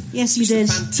 trip. Yes, you did.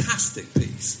 It's a fantastic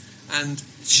piece. And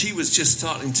she was just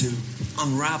starting to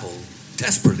unravel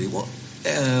desperately. What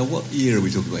year are we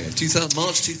talking about here?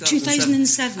 March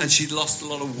 2007? And she'd lost a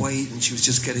lot of weight, and she was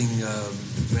just getting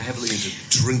heavily into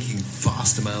drinking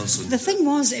vast amounts. The thing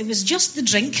was, it was just the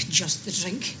drink,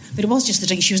 but it was just the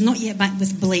drink. She was not yet back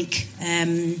with Blake.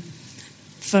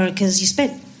 Because you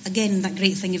spent, again, that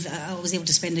great thing of I was able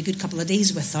to spend a good couple of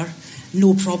days with her,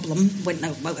 no problem. Went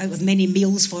out with many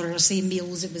meals for her, same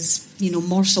meals. It was, you know,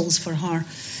 morsels for her.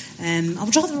 I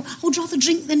would rather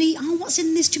drink than eat. Oh, what's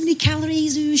in this? Too many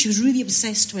calories. Ooh, she was really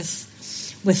obsessed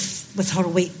with her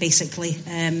weight, basically.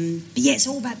 But yeah, it's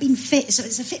all about being fit. So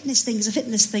it's a fitness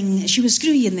thing. She was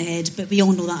screwy in the head, but we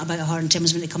all know that about her in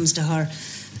terms when it comes to her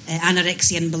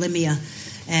anorexia and bulimia.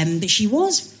 But she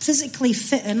was physically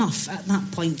fit enough at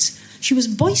that point. She was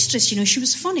boisterous, you know, she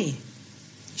was funny.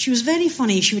 She was very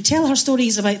funny. She would tell her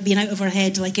stories about being out of her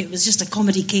head like it was just a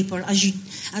comedy caper,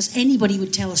 as anybody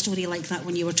would tell a story like that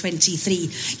when you were 23.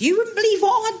 You wouldn't believe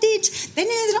what I did. Then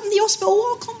I ended up in the hospital.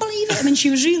 Oh, I can't believe it. I mean, she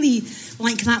was really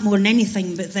like that more than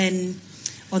anything. But then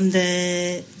on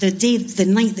the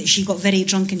night that she got very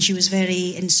drunk and she was very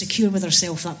insecure with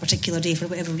herself that particular day for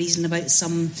whatever reason about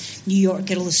some New York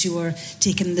girls who were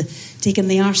taking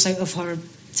the arse out of her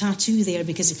tattoo there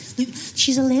because look,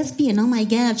 she's a lesbian, oh my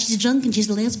god, she's drunk and she's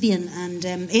a lesbian. And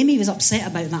Amy was upset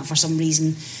about that for some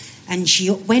reason, and she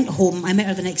went home. I met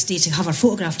her the next day to have her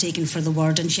photograph taken for the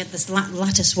Word, and she had this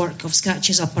lattice work of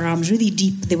scratches up her arms, really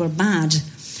deep. They were bad.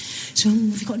 So,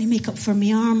 have you got any makeup for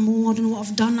my arm? Oh, I don't know what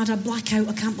I've done. I had a blackout.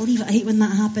 I can't believe it. I hate when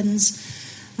that happens.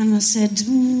 And I said,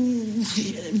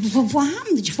 what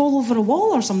happened? Did you fall over a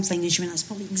wall or something? And she went, that's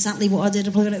probably exactly what I did.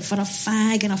 I probably got it for a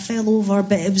fag and I fell over.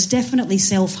 But it was definitely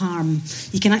self-harm.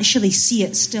 You can actually see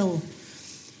it still.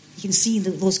 You can see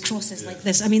those crosses like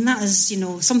this. I mean, that is, you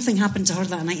know, something happened to her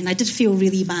that night. And I did feel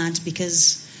really bad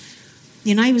because,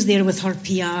 you know, I was there with her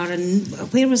PR. And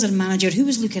where was her manager? Who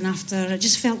was looking after her? It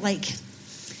just felt like...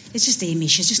 It's just Amy.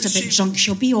 She's just a bit drunk.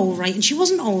 She'll be all right. And she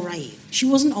wasn't all right.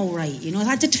 You know,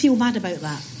 I did feel bad about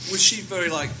that. Was she very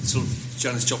like sort of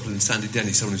Janis Joplin and Sandy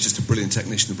Denny, someone who's just a brilliant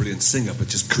technician, a brilliant singer, but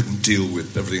just couldn't deal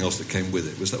with everything else that came with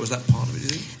it? Was that part of it, do you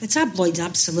think? The tabloids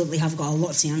absolutely have got a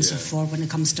lot to answer for when it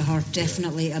comes to her,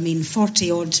 definitely. Yeah. I mean,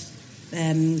 40-odd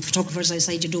photographers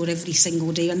outside your door every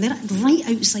single day, and they're right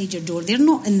outside your door. They're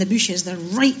not in the bushes. They're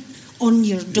right on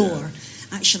your door,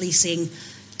 actually saying...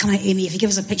 Come out, Amy, if you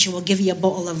give us a picture, we'll give you a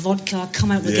bottle of vodka.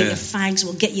 Come out, we'll give you fags,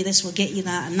 we'll get you this, we'll get you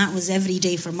that. And that was every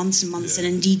day for months and months and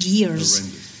indeed years.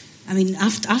 Horrendous. I mean,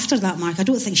 after that, Mark, I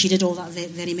don't think she did all that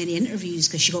very many interviews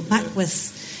because she got back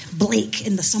with Blake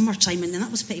in the summertime, and then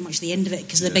that was pretty much the end of it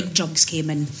because the big drugs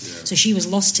came in. Yeah. So she was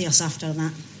lost to us after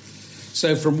that.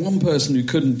 So from one person who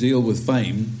couldn't deal with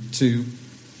fame to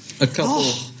a couple...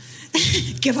 Oh.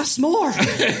 Give us more.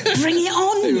 Bring it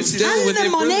on. And the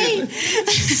money.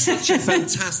 Such a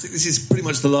fantastic... This is pretty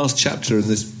much the last chapter in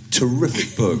this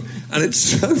terrific book. And it's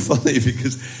so funny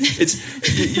because it's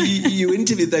you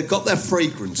interview, they've got their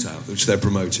fragrance out, which they're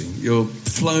promoting. You're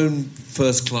flown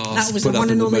first class. That was the one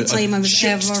and only time I was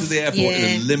ever... to the airport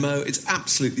in a limo. It's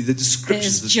absolutely, the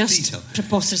descriptions, the detail. It's just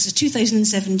preposterous. It's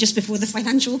 2007, just before the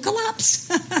financial collapse.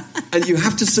 And you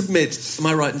have to submit, am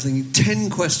I right in thinking, 10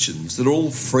 questions that are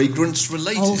all fragrance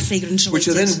related? All fragrance related. Which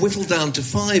are then whittled down to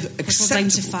 5 acceptable Whittled down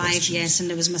to 5, questions. yes, and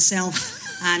there was myself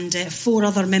and 4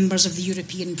 other members of the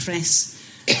European press.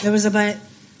 There was about,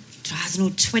 I don't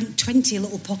know, 20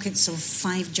 little pockets of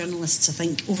 5 journalists, I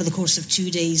think, over the course of 2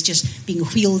 days, just being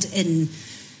wheeled in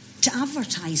to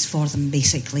advertise for them,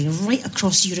 basically, right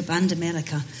across Europe and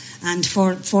America. And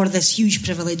for this huge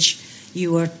privilege,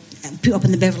 you were put up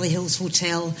in the Beverly Hills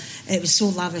Hotel. It was so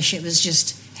lavish, it was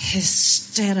just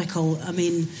hysterical. I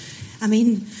mean,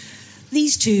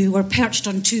 these two were perched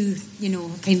on 2,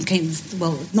 kind of,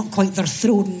 well, not quite their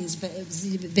thrones, but it was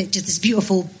just this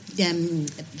beautiful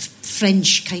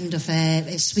French kind of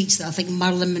suites that I think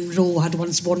Marilyn Monroe had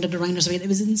once wandered around or something. It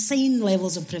was insane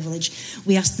levels of privilege.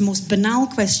 We asked the most banal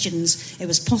questions it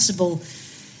was possible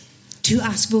to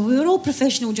ask. Well, we were all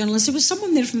professional journalists. There was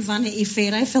someone there from Vanity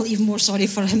Fair. I felt even more sorry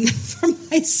for him than for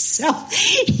myself.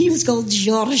 He was called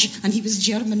George, and he was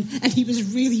German, and he was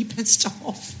really pissed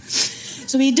off.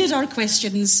 So we did our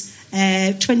questions,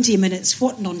 20 minutes,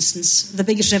 what nonsense, the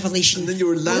biggest revelation. And then you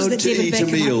were allowed to eat a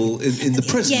meal in the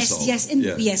presence of... Yes,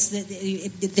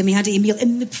 then we had to eat a meal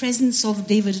in the presence of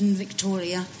David and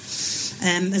Victoria,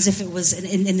 as if it was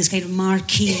in this kind of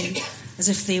marquee, as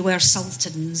if they were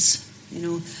sultans,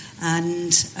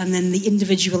 and then they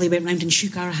individually went round and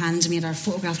shook our hands, and we had our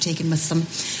photograph taken with them,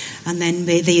 and then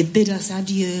they bid us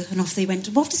adieu, and off they went.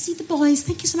 We'll have to see the boys,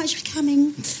 thank you so much for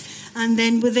coming. And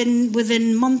then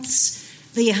within months,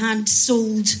 they had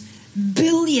sold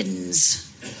billions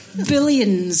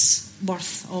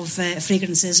worth of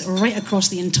fragrances right across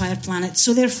the entire planet.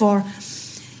 So therefore,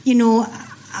 you're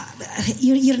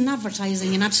in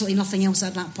advertising and absolutely nothing else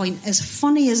at that point. As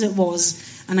funny as it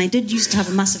was, and I did used to have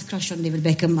a massive crush on David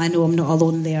Beckham. I know I'm not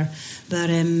alone there, but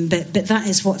that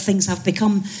is what things have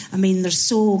become. I mean, there's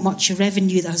so much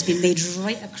revenue that has been made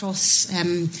right across.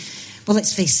 Well,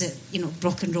 let's face it,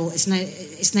 rock and roll. It's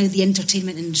now the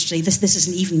entertainment industry. This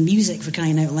isn't even music, for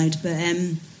crying out loud.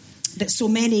 But so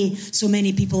many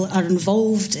people are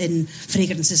involved in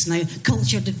fragrances now.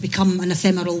 Culture did become an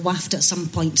ephemeral waft at some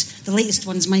point. The latest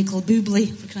one's Michael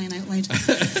Bublé, for crying out loud.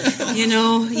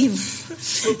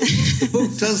 The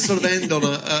book does sort of end on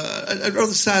a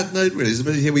rather sad note, really. There's a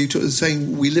bit here where you're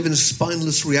saying we live in a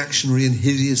spineless, reactionary, and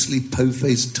hideously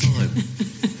po-faced time.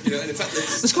 And in fact,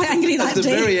 I was quite angry that day. At the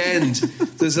very end,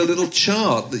 there's a little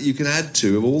chart that you can add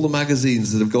to of all the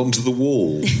magazines that have gone to the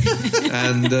wall.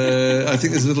 And I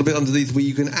think there's a little bit underneath where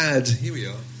you can add... Here we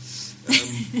are.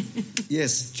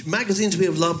 Yes, magazines we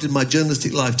have loved in my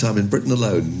journalistic lifetime in Britain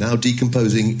alone, now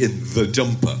decomposing in the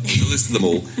dumper. To list them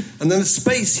all. And then a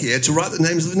space here to write the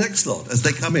names of the next lot as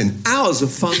they come in. Hours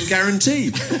of fun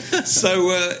guaranteed. So,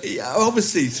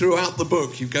 obviously, throughout the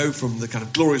book, you go from the kind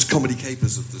of glorious comedy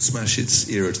capers of the Smash Hits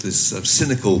era to this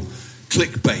cynical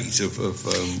clickbait of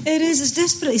It is. It's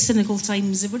desperately cynical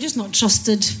times. We're just not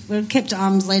trusted. We're kept at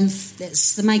arm's length.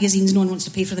 It's the magazines. No one wants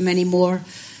to pay for them anymore.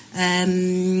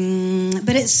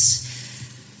 But it's,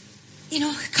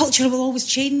 culture will always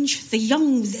change. The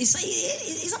young,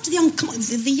 it's up to the young. Come on,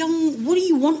 the young. What do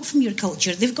you want from your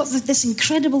culture? They've got this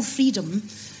incredible freedom.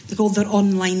 They call their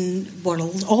online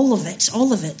world. All of it.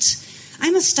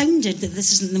 I'm astounded that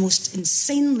this isn't the most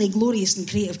insanely glorious and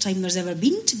creative time there's ever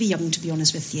been to be young. To be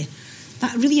honest with you,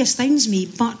 that really astounds me.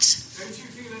 But don't you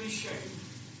feel any shame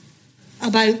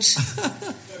about?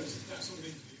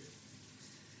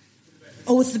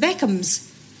 Oh, with the Beckhams.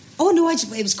 Oh, no,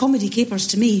 it was comedy capers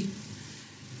to me.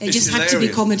 It just had to be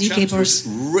comedy capers.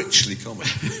 Richly comedy.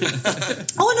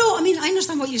 Oh, no, I mean, I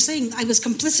understand what you're saying. I was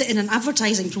complicit in an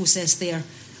advertising process there.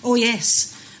 Oh,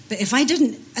 yes. But if I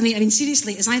didn't... I mean,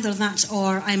 seriously, it's either that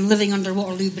or I'm living under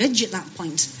Waterloo Bridge at that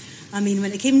point. I mean,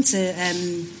 when it came to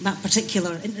that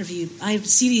particular interview, I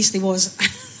seriously was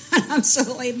an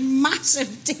absolutely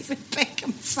massive David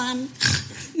Beckham fan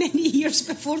many years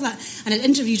before that, and I'd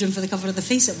interviewed him for the cover of The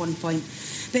Face at one point.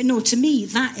 But no, to me,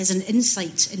 that is an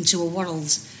insight into a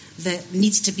world that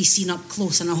needs to be seen up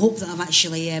close, and I hope that I've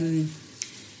actually,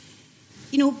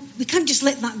 we can't just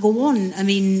let that go on. I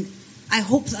mean, I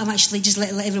hope that I've actually just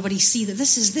let everybody see that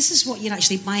this is what you're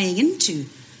actually buying into.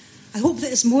 I hope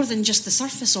that it's more than just the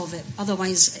surface of it.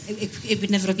 Otherwise, it would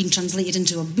never have been translated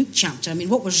into a book chapter. I mean,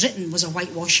 what was written was a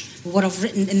whitewash, but what I've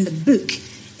written in the book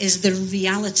is the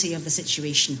reality of the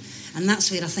situation. And that's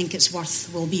where I think its worth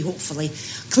will be, hopefully.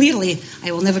 Clearly,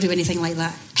 I will never do anything like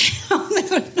that. I'll never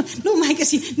no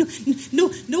magazine,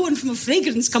 no one from a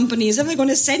fragrance company is ever going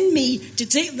to send me to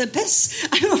take the piss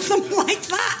out of them like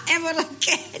that ever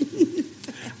again.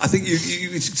 I think you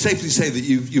could safely say that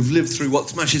you've lived through what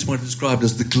Smashes might have described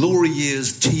as the glory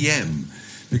years TM,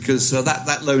 because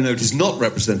that low note is not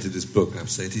represented in this book, I have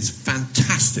to say. It is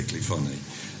fantastically funny,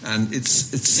 and it's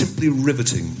simply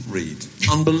riveting read,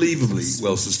 unbelievably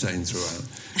well sustained throughout.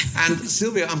 And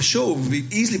Sylvia, I'm sure, would be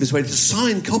easily persuaded to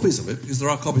sign copies of it, because there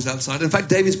are copies outside. In fact,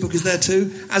 David's book is there too,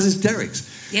 as is Derek's.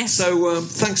 Yes. So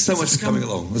thanks so much for coming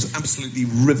along. It was absolutely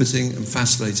riveting and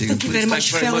fascinating. Thank you very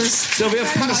much, fellas. Sylvia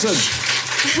Patterson.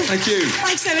 Thank you.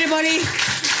 Thanks, everybody.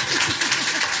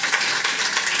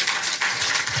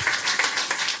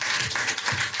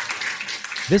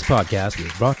 This podcast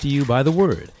is brought to you by The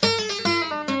Word.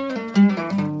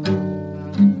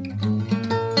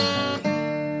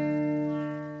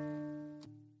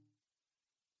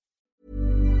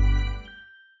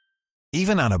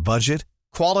 Even on a budget,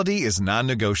 quality is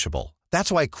non-negotiable.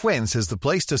 That's why Quince is the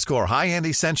place to score high-end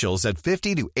essentials at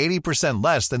 50 to 80%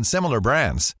 less than similar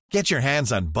brands. Get your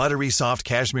hands on buttery soft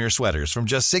cashmere sweaters from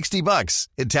just $60,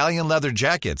 Italian leather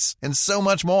jackets, and so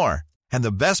much more. And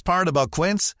the best part about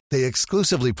Quince, they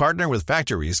exclusively partner with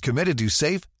factories committed to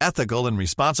safe, ethical, and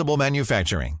responsible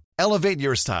manufacturing. Elevate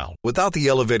your style without the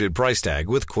elevated price tag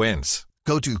with Quince.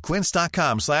 Go to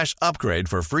quince.com/upgrade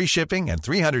for free shipping and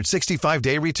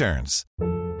 365-day returns.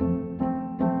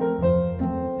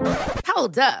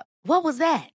 Hold up. What was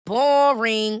that?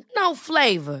 Boring. No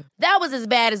flavor. That was as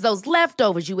bad as those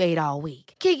leftovers you ate all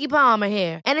week. Keke Palmer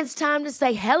here. And it's time to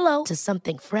say hello to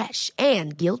something fresh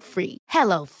and guilt-free.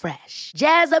 Hello Fresh.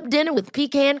 Jazz up dinner with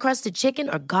pecan-crusted chicken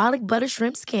or garlic butter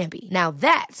shrimp scampi. Now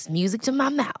that's music to my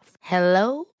mouth.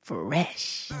 Hello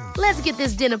Fresh. Let's get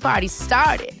this dinner party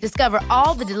started. Discover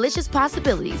all the delicious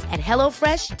possibilities at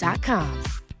HelloFresh.com.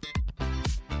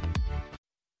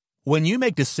 When you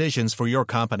make decisions for your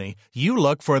company, you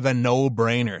look for the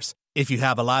no-brainers. If you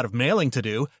have a lot of mailing to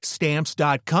do,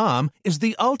 Stamps.com is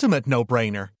the ultimate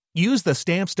no-brainer. Use the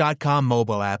Stamps.com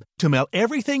mobile app to mail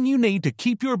everything you need to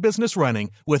keep your business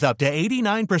running with up to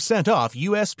 89% off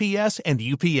USPS and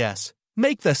UPS.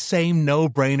 Make the same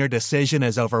no-brainer decision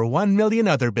as over 1 million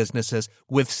other businesses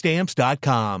with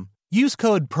Stamps.com. Use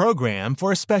code PROGRAM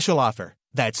for a special offer.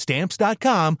 That's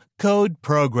Stamps.com, code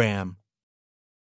PROGRAM.